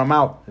 10W or I'm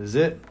out. Is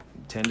it?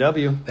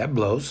 10W. That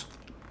blows.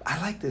 I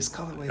like this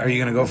colorway. Are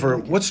you going to go for...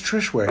 What's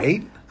Trish wear?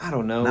 8? I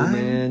don't know, 9?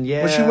 Man.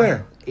 Yeah. What's she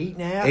wear? 8.5.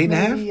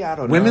 8.5? I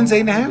don't know. Women's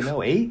 8.5?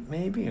 No, 8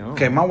 maybe.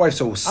 Okay, my wife's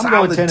so solid.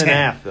 I'm going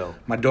 10.5 though.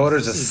 My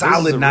daughter's a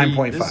solid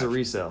 9.5. This is a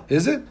resale.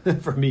 Is it?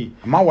 For me.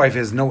 My wife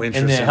has no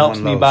interest in one. And it helps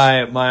me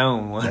buy my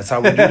own one. That's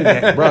how we do the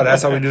game. Bro,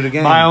 that's how we do the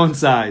game. My own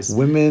size.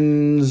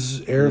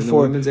 Women's Air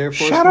Force. Women's Air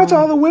Force. Shout out to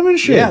all the women's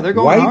shit. Yeah, they're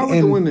going hard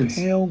with the women's.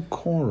 White and pale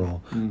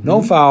coral.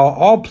 No foul,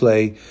 all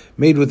play,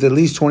 made with at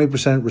least 20%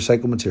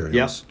 recycled materials.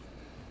 Yep.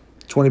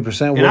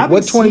 20%.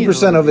 What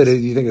 20% of it do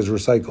you think is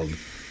recycled?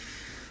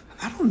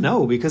 I don't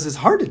know because it's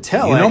hard to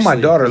tell. You know, my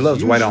daughter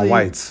loves white on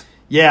whites.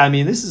 Yeah, I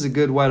mean, this is a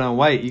good white on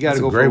white. You got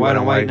to go for white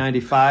on white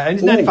 95. And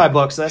it's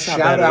 $95. That's not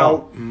bad at all.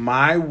 Shout out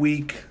my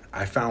week.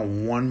 I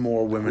found one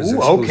more women's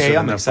exclusive. Okay,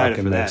 I'm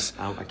excited for that.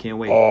 I can't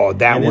wait. Oh,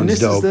 that one's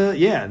dope.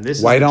 And this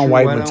is white on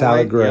white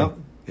metallic gray. Yep.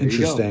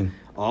 Interesting.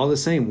 All the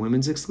same,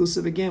 women's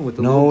exclusive again with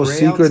the no gray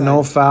secret, outside.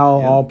 No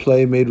foul, all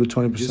play made with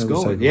 20%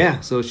 recycled.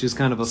 Yeah, so it's just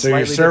kind of a so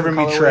you're serving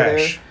me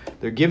trash. There.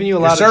 They're giving you a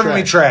lot of trash. You're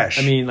serving me trash.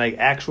 I mean, like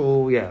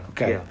actual,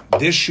 Okay. Yeah.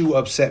 This shoe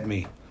upset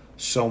me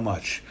so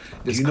much.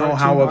 Do you know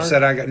how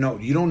upset I got? No,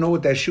 you don't know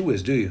what that shoe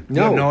is, do you?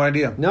 No. You have no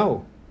idea.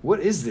 No. What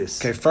is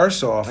this? Okay,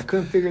 first off, I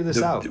couldn't figure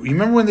this out. You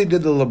remember when they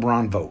did the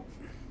LeBron vote?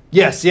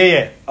 Yes,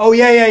 yeah. Oh,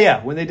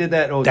 yeah. When they did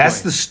that.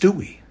 That's the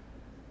Stewie.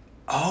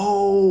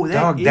 Oh,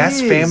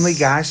 that's Family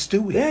Guy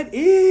Stewie. That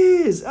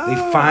is. Oh, they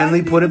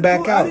finally put it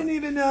back out. I didn't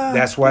even.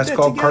 That's why it's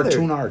called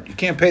cartoon art. You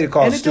can't pay to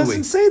call it Stewie. And it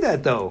doesn't say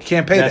that though. You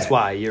can't pay that. That's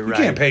why you're right.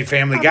 You can't pay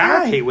Family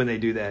Guy. I hate when they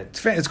do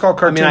that. It's called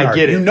cartoon art. I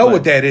get it. You know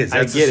what that is?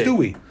 That's the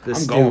Stewie.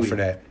 I'm going for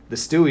that. The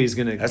Stewie's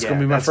gonna. That's gonna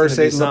be my first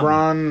 8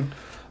 LeBron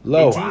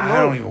low.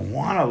 I don't even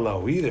want a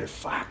low either.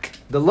 Fuck.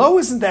 The low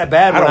isn't that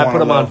bad when I put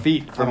them on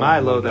feet for my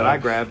low that I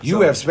grabbed.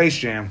 You have Space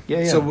Jam.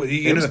 Yeah. So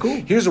you know, cool.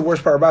 Here's the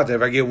worst part about that.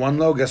 If I get one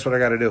low, guess what I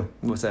got to do?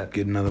 What's that?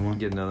 Get another one.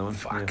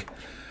 Fuck.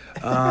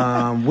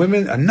 Yeah.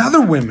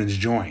 Another women's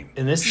joint.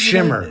 And this is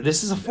Shimmer.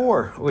 This is a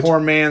 4. Poor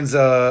man's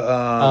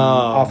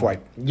Off-White.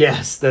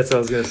 Yes, that's what I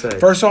was gonna say.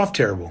 First off,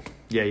 terrible.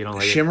 Yeah, you don't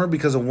like Shimmer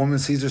because a woman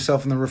sees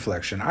herself in the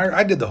reflection.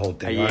 I did the whole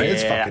thing. Yeah,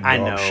 it's fucking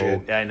dog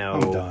shit. I know.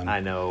 I'm done.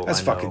 I know. That's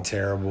fucking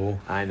terrible.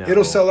 I know.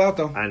 It'll sell out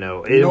though. I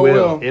know. It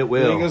will. It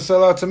will. It ain't gonna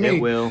sell out to me.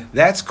 It will.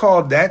 That's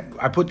called that.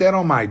 I put that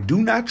on my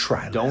do not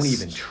try list. Don't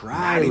even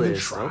try. Not even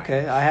try.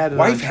 Okay, I had it.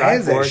 Wife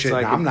has that shit. So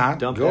I'm not.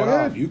 Go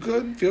ahead. You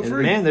could feel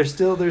free. Man, there's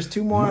 2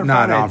 more on Friday.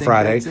 Not on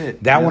Friday.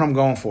 That one I'm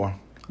going for.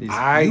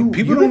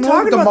 People don't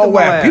know about the Moab.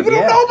 Moab. People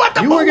don't know about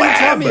the Moab. You were going to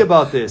tell me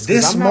about this.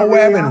 This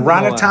Moab and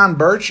Ronaton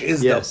Birch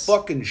is the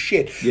fucking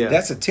shit. Yeah.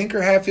 That's a Tinker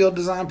Hatfield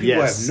design.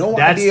 People have no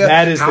idea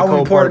how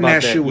important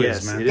that shoe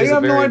is, man. They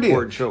have no idea.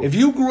 If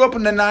you grew up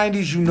in the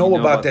 90s, you know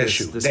about that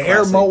shoe. The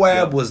Air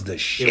Moab was the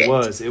shit.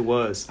 It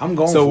was. I'm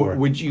going for it. So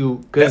would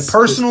you... That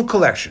personal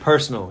collection.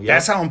 Personal, yeah.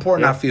 That's how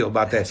important I feel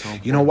about that.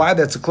 You know why?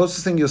 That's the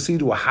closest thing you'll see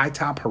to a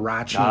high-top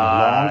Huarache in a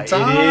long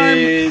time.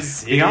 It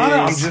is.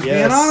 I'm just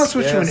being honest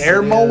with you. And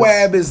Air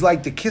Moab is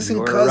like the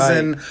kissing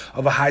cousin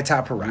of a high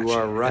top Huarache. You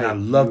are right. And I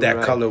love that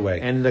colorway.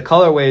 And the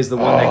colorway is the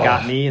one that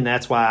got me, and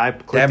that's why I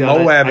clicked that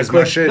on Moab it. is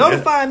my shit.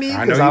 Notify me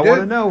because I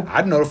want to know.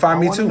 I'd notify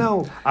me too.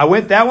 Know. I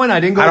went that one. I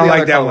didn't go. I don't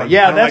like that one.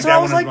 Yeah, that's what I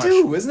was like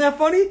too. Isn't that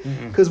funny?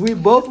 Because we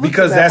both looked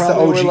because that's the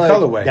OG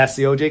colorway. That's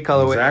the OG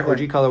colorway. Exactly.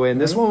 OG colorway.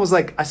 And this one was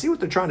like, I see what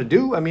they're trying to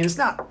do. I mean, it's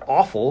not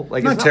awful.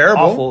 Like it's not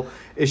terrible. Awful.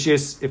 It's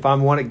just if I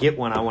want to get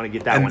one, I want to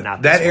get that one.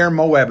 Not that this Air one.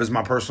 Moab is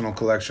my personal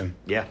collection.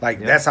 Yeah, like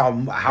that's how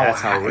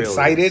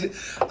excited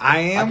I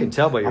am. I can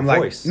tell by your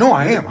voice. No,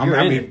 I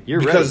am.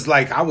 You're because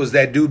ready. Like I was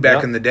that dude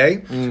back in the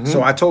day. Mm-hmm.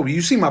 So I told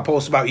you see my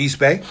post about East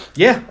Bay.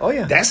 Yeah. Oh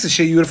yeah. That's the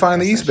shit you would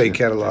find in the East Bay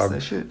catalog.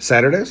 That's that shit.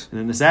 Saturdays.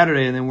 And then the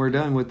Saturday, and then we're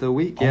done with the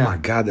week. Yeah. Oh my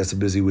God, that's a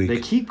busy week. They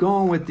keep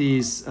going with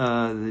these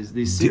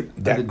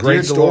that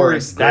great story.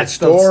 That's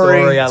the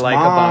story I like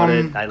about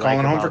it. I like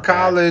calling home for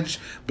college.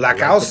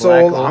 Blackout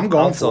Soul. I'm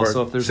going for it.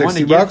 So if there's one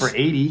to get for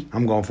 $80,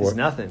 I'm going for it. It's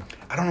nothing.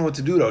 I don't know what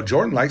to do though.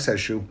 Jordan likes that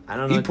shoe. I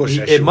don't know. He pushed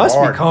that shoe. It must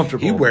hard. Be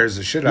comfortable. He wears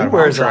the shit out of it. He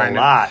wears a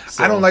lot.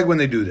 I don't like when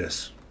they do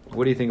this.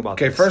 What do you think about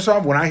this? Okay, first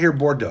off, when I hear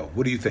Bordeaux,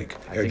 what do you think?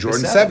 Air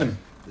Jordan 7.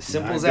 As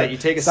simple as that. You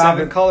take a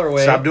 7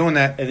 colorway. Stop doing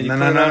that. And then you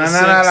put it on a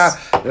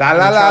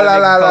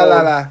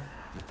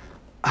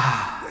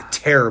 6.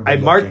 Terrible. I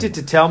marked it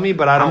to tell me,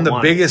 but I don't want it. I'm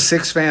the biggest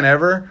 6 fan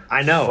ever.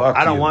 I know.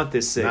 I don't want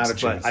this 6,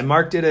 but I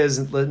marked it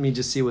as let me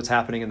just see what's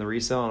happening in the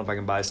resale and if I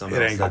can buy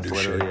something. It ain't gonna do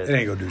shit. It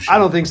ain't gonna do shit. I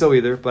don't think so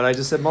either, but I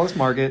just said most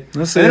market.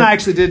 And then I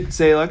actually did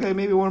say like, hey,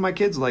 maybe one of my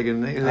kids like it.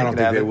 And they I don't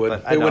think they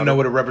would. They wouldn't know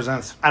what it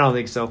represents. I don't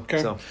think so.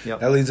 Okay. So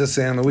that leads us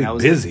to the end of the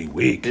week. Busy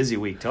week. Busy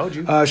week. Told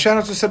you. Shout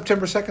out to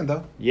September 2nd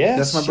though.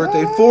 Yes. That's my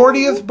birthday.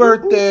 40th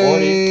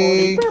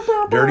birthday.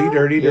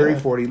 40.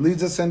 40.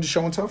 Leads us into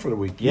show and tell for the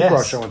week. Yes. You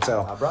brought show and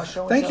tell. I brought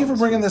show and tell. Thank you for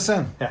bringing this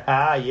in.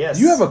 Yes.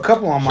 You have a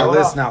couple on my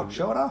list now.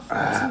 Show it off.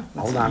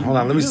 Hold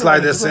on. Let me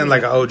slide this in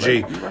like an OG.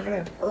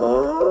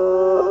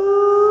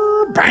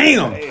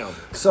 Bam!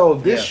 So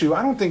this shoe,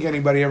 I don't think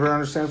anybody ever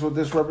understands what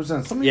this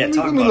represents. Let me give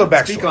me a little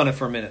backstory. Speak on it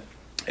for a minute.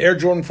 Air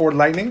Jordan 4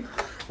 Lightning,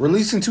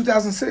 released in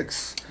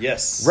 2006.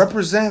 Yes.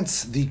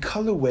 Represents the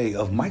colorway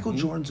of Michael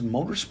Jordan's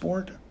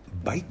motorsport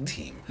bike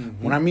team.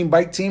 When I mean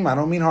bike team, I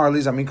don't mean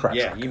Harleys, I mean crotch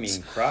rockets. Yeah, you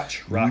mean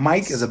crotch rockets.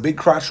 Mike is a big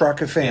crotch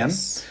rocket fan.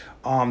 Yes.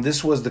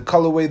 This was the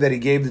colorway that he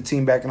gave the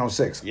team back in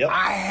 06. Yep.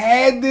 I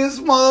had this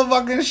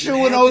motherfucking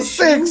shoe in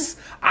 06.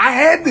 I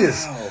had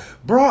this. Wow.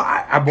 Bro,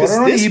 I bought it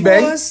on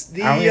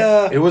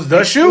eBay. It was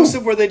the shoe.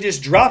 Where they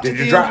just dropped it.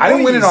 I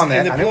didn't win it on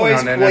that.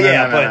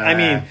 I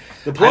mean,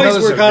 the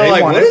employees were kind of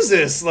like, what is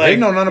this? Like, they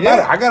know nothing about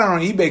it. I got it on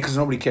eBay because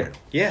nobody cared.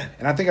 Yeah.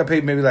 And I think I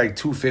paid maybe like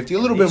 $250, a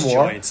little bit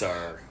more. Joints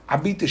are... I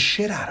beat the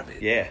shit out of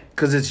it. Yeah.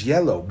 Because it's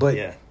yellow.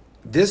 But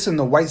this and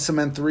the white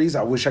cement 3s,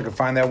 I wish I could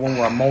find that one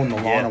where I'm mowing the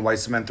lawn in white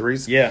cement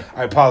 3s. Yeah.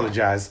 I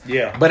apologize.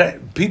 Yeah.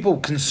 But people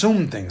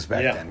consumed things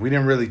back then. We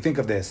didn't really think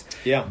of this.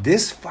 Yeah.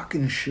 This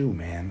fucking shoe,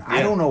 man.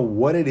 I don't know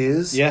what it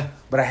is. Yeah.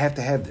 But I have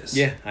to have this.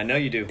 Yeah, I know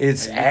you do.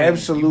 It's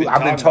absolute.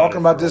 I've been talking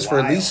about this for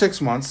at least 6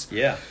 months.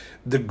 Yeah.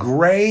 The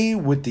gray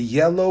with the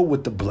yellow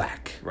with the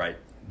black. Right.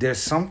 There's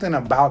something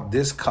about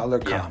this color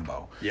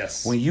combo.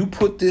 Yes. When you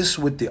put this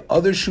with the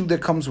other shoe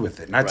that comes with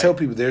it, and I tell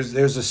people there's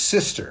a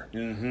sister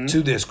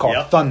to this called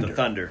Thunder. The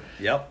Thunder.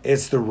 Yep.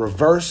 It's the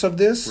reverse of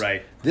this.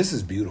 Right. This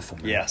is beautiful,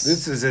 man. Yes.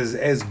 This is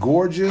as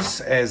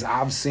gorgeous as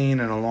I've seen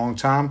in a long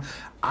time.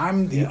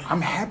 I'm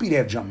happy to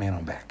have Jumpman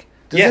on back.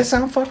 Does that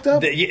sound fucked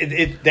up?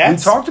 We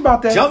talked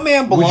about that.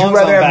 Jumpman belongs. Would you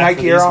rather have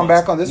Nike Air on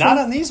back on this one? Not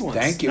on these ones.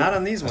 Thank you. Not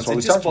on these ones.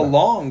 It just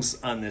belongs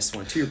on this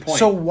one. To your point.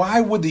 So why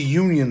would the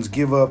unions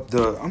give up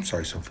the? I'm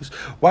sorry, Sophus.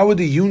 Why would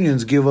the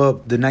unions give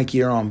up the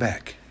Nike Air on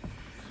back?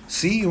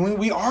 See,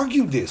 we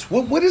argued this.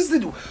 What is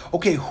the?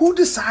 Okay, who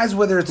decides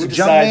whether it's a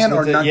Jumpman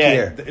or Nike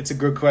Air? It's a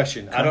good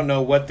question. I don't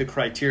know what the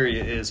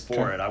criteria is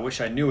for it. I wish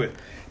I knew it.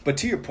 But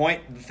to your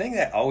point, the thing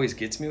that always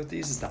gets me with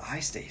these is the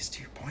eye stays.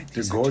 To your point,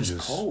 they're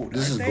gorgeous. Cold,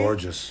 this is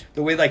gorgeous.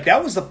 The way, like,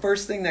 that was the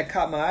first thing that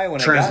caught my eye when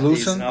translucent, I got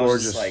these. And I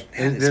was gorgeous. Like,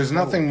 there's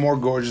nothing more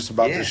gorgeous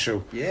about this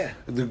shoe. Yeah,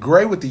 the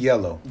gray with the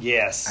yellow.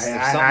 Yes,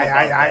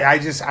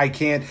 I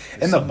can't.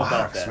 And the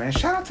box, man.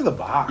 Shout out to the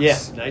box. Yeah,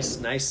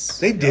 nice.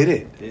 They did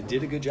it. They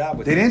did a good job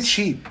with it. They didn't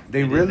cheat.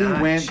 They really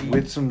went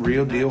with some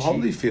real deal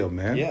Holyfield,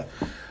 man. Yeah.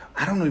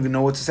 I don't even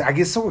know what to say. I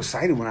get so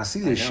excited when I see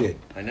this shit.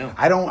 I know.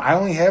 I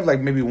only have like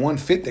maybe one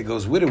fit that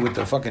goes with it with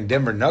the fucking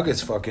Denver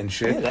Nuggets fucking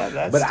shit. Yeah,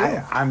 that's but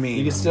still, I mean,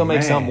 you can still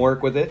make something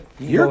work with it.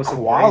 Your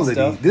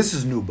quality. This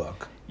is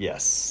nubuck.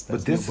 Yes,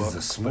 but this is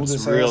the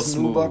smoothest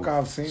nubuck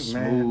I've seen,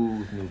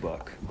 man. Smooth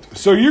nubuck.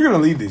 So you're gonna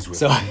leave these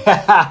with me?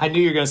 I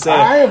knew you were gonna say it.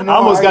 I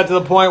almost got to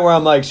the point where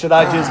I'm like, should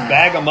I just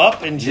bag them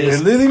up and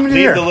just leave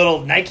the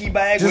little Nike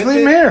bag just with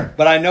leave it? Them here.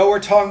 But I know we're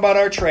talking about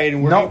our trade,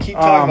 and we're gonna keep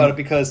talking about it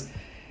because.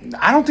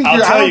 I don't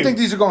think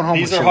these are going home.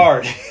 These are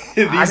hard.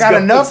 I got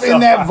enough in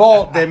that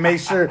vault that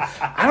makes sure.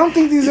 I don't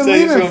think these are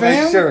leaving,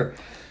 fam. Sure.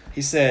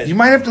 He said you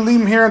might have to leave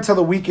them here until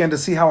the weekend to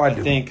see how I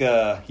do. I think,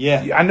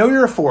 yeah. I know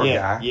you're a 4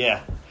 guy.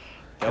 Yeah.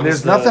 And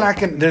there's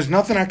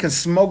nothing I can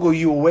smuggle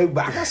you away,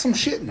 but I got some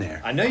shit in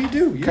there. I know you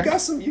do. You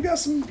got some shit in there.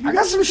 You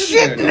got some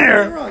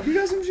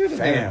shit in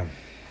there.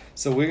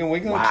 So we're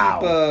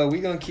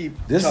gonna keep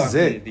this talking is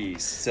it. to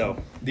these.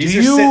 So these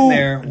are sitting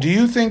there. Do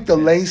you think the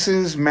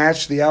laces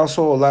match the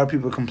outsole? A lot of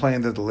people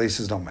complain that the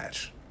laces don't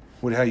match.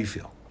 How you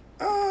feel?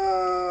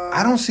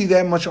 I don't see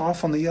that much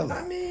off on the yellow.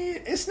 I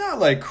mean, it's not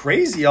like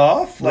crazy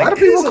off. A lot of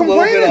people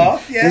complaining.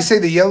 They say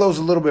the yellow's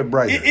a little bit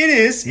brighter. It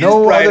is.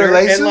 No brighter, other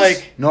laces.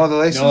 And no other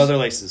laces. No other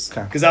laces.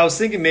 Because I was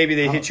thinking maybe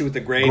they hit you with the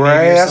gray, maybe or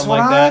that's something what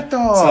like that. I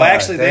thought. So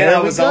actually, then I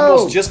was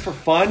almost just for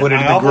fun. Put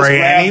it in the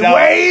gray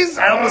anyways.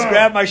 I almost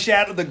grabbed my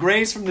the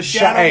grays from the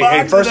shadow box.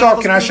 Hey, first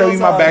off, can I show you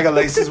my bag of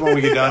laces when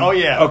we get done? Oh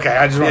yeah. Okay,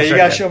 I just want to show you. You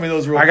gotta show me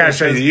those real quick. I gotta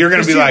show you. You're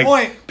gonna be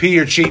like, P,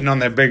 you're cheating on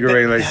that big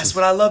gray laces. That's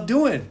what I love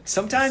doing.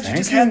 Sometimes you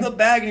just have the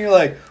bag and you're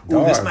like,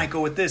 ooh, this might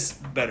go with this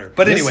better.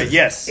 But anyway,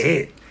 yes.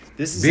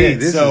 This is it.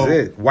 This is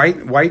it. White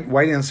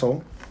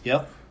insole.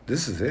 Yep.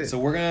 This is it. So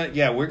we're gonna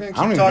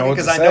keep talking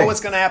because I know what's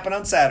gonna happen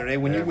on Saturday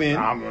when you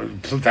win.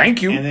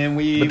 Thank you. And then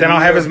but then I'll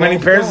have as many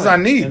pairs as I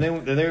need. And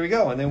then there we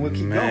go. And then we'll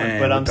keep going.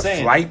 But I'm saying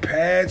the flight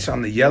patch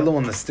on the yellow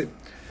and the stick.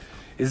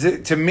 Is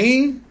it to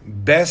me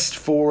best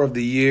 4 of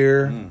the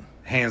year,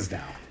 hands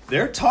down.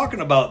 They're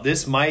talking about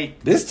this to me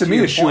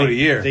is shoe of the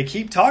year. They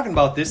keep talking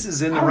about this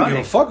is in the running. I don't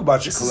give a fuck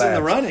about your collabs. This is in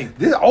the running.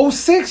 This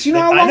 06. You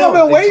know how long I've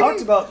been waiting. They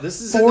talked about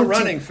this is in the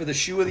running for the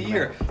shoe of the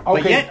year. Okay,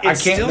 but yet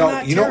it's still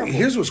not terrible.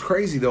 Here's what's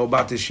crazy though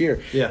about this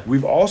year. Yeah,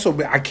 we've also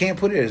been. I can't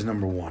put it as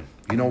number 1.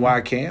 You know why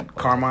I can't?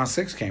 Carmine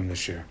 6 came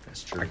this year.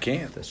 That's true. I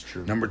can't. That's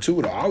true. Number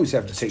 2, I always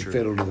have to take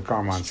Fiddle to the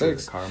Carmine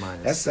 6.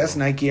 That's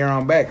Nike Air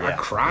on back. I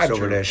cried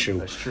over that shoe.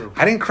 That's true.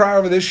 I didn't cry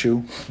over this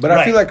shoe, but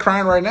I feel like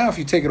crying right now if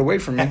you take it away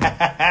from me.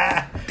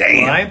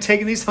 Damn. Well, I am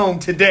taking these home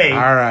today.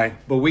 All right.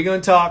 But we're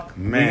going to talk.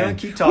 Man. We're going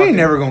to keep talking. We ain't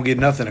never going to get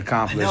nothing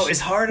accomplished. I know, it's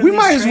hard. We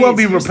might as well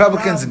be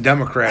Republicans and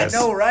Democrats. I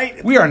know,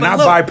 right? We are not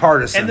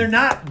bipartisan. And they're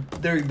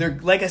not. They're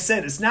like I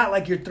said, it's not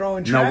like you're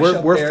throwing trash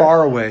No, we're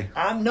far away.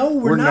 We're not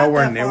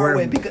nowhere that far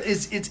away.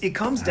 Because it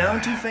comes down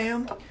to,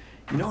 fam,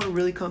 you know what it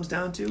really comes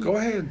down to? Go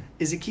ahead.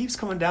 Is it keeps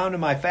coming down to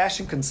my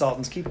fashion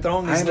consultants keep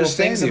throwing these little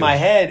things in my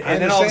head,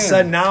 and then all of a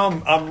sudden now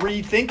I'm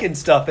rethinking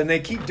stuff, and they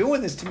keep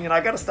doing this to me, and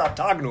I got to stop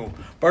talking to them.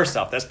 First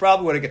off, that's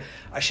probably what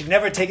I should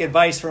never take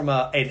advice from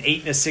an 8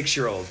 and a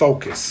 6-year-old.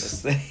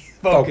 Focus.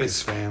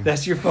 Focus, fam.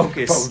 That's your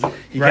focus.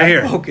 Right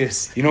here.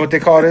 Focus. You know what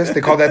they call this?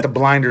 They call that the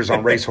blinders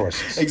on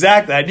racehorses.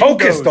 Exactly. I need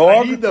focus, those.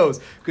 dog. I need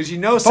those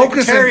because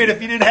Secretariat. If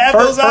you didn't have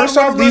those, first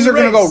off, these are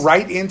going to go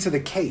right into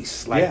the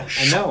case. Like,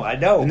 yeah, I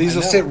know. And these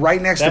will sit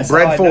right next to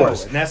Bread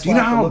 4s. Do you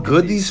know how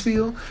good these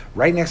feel?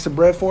 Right next to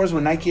Bread 4s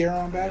with Nike Air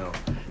on back.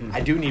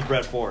 I do need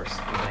Bread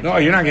 4s. No,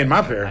 you're not getting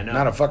my pair.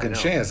 Not a fucking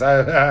chance.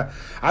 I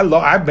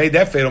made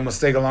that fatal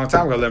mistake a long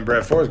time ago, letting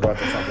Bread 4s go out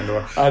the fucking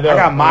door. I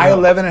got my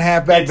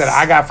 11.5 back that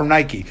I got from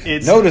Nike.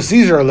 Notice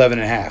these are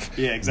 11.5.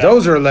 Yeah, exactly.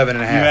 Those are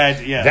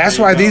 11.5. That's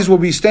why these will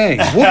be staying.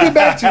 We'll get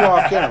back to you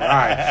off camera. All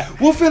right.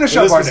 We'll finish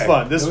up our day.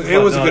 This was fun. It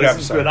was a good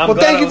episode. Well,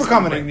 thank you for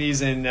coming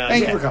in.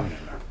 Thank you for coming in.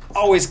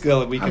 Always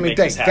glad we can make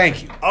this happen.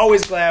 Thank you.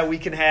 Always glad we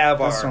can have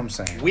That's our what I'm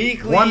saying.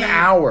 Weekly 1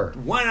 hour.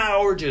 1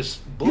 hour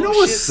just bullshit. You know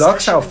what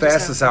sucks? How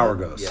fast this hour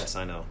goes. Yes,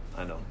 I know.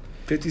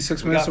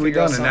 56 minutes and we're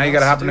done, and now you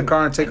got to hop in the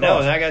car and take off. No,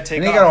 I got to take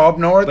off. And you got to up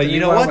north. But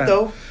you know what,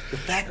 though? The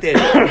fact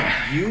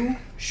that you,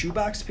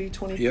 Shoebox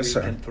P23, yes,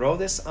 sir, can throw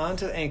this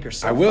onto the anchor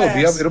so I will.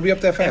 Fast, it'll be up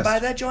that fast. And by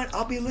that joint,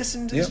 I'll be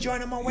listening to this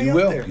joint on my way up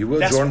there. You will.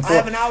 That's Jordan 4. I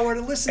have an hour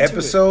to listen to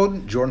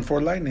Episode Jordan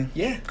 4 Lightning.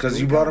 Yeah. Because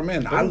you brought them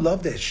in. I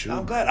love that shoe.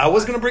 I'm glad. I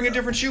was going to bring a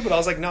different shoe, but I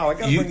was like, no, I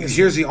got to bring this.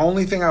 Here's the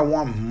only thing I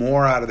want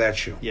more out of that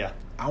shoe. Yeah.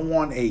 I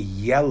want a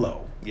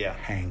yellow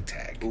hang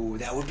tag. Ooh,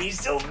 that would be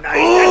so nice.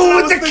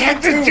 Oh, the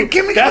captain!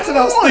 Give me That's what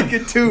I was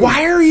thinking too.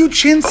 Why are you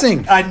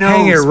chinsing? I know.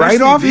 Hang it right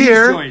off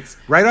here. Joints.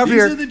 Right off these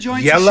here. These are the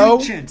joints yellow.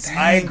 Chintz.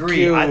 I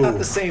agree. You. I thought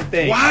the same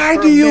thing. Why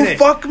do you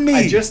fuck me?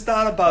 I just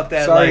thought about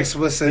that. Sorry, like,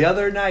 explicit. The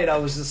other night, I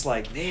was just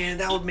like, man,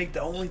 that would make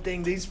the only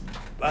thing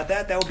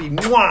that would be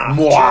cherry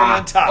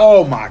on top.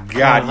 Oh my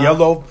god,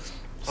 yellow.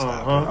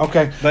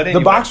 Okay, but anyway.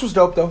 The box was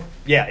dope though.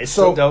 Yeah, it's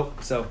so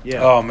dope. So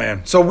yeah. Oh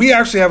man, so we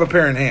actually have a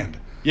pair in hand.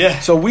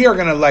 Yeah. So we are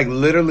gonna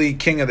literally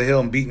king of the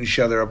hill and beating each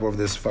other up over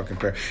this fucking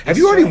pair. Have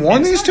you already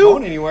worn these two?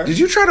 Did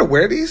you try to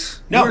wear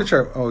these? No.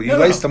 You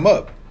laced them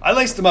up. I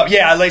laced them up.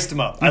 Yeah, I laced them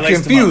up. You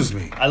confused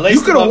me.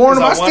 You could have worn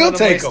them. I still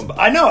take them.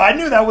 I know. I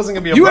knew that wasn't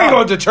gonna be a you problem. You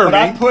ain't gonna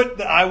deter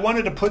me. I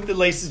wanted to put the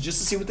laces just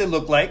to see what they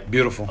look like.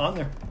 Beautiful. On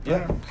there.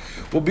 Yeah.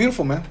 Well,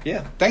 beautiful, man.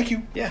 Yeah. Thank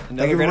you. Yeah. Thank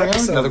you for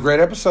bringing another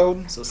great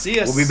episode. So see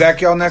us. We'll be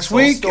back, y'all, next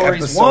week.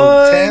 Stories episode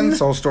 1. 10.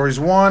 Soul Stories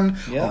 1.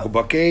 Yep. Uncle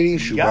Buck 80.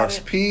 Shoebox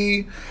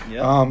P.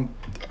 Yep.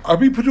 I'll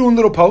be doing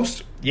little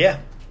posts. Yeah.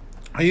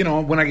 You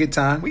know, when I get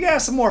time. We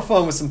got some more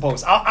fun with some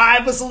posts.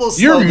 I was a little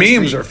slow Your this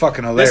memes week. Are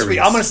fucking hilarious. This week,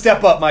 I'm going to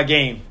step up my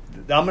game.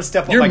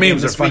 Your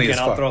memes are funny weekend. as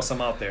fuck. I'll throw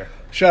some out there.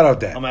 Shout out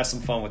that. I'm going to have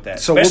some fun with that.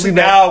 So especially we'll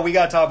be now, we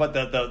got to talk about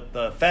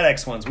the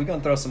FedEx ones. We're going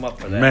to throw some up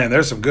for that. Man,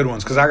 there's some good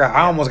ones because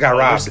I almost got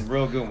robbed. There's some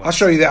real good ones. I'll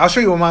show you that. I'll show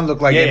you what mine look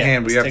like in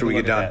hand after we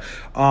get done.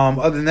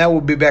 Other than that,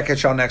 we'll be back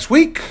at y'all next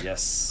week.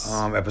 Yes.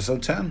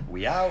 Episode 10.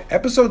 We out.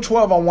 Episode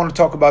 12, I want to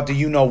talk about the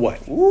you know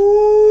what.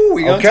 Ooh,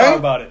 we going to talk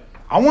about it.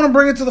 I want to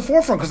bring it to the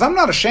forefront because I'm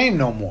not ashamed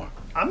no more.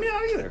 I'm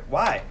not either.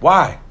 Why?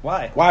 Why?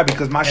 Why?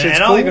 Because my shit's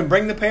and cool. I'll even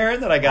bring the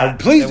parent that I got.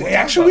 Please,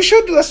 actually, we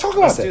should. Let's talk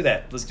about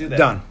that. Let's do that.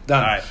 Done.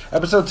 All right.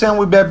 Episode 10.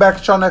 We'll be back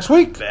at y'all next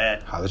week.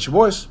 Bet. Holla at your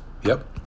boys. Yep.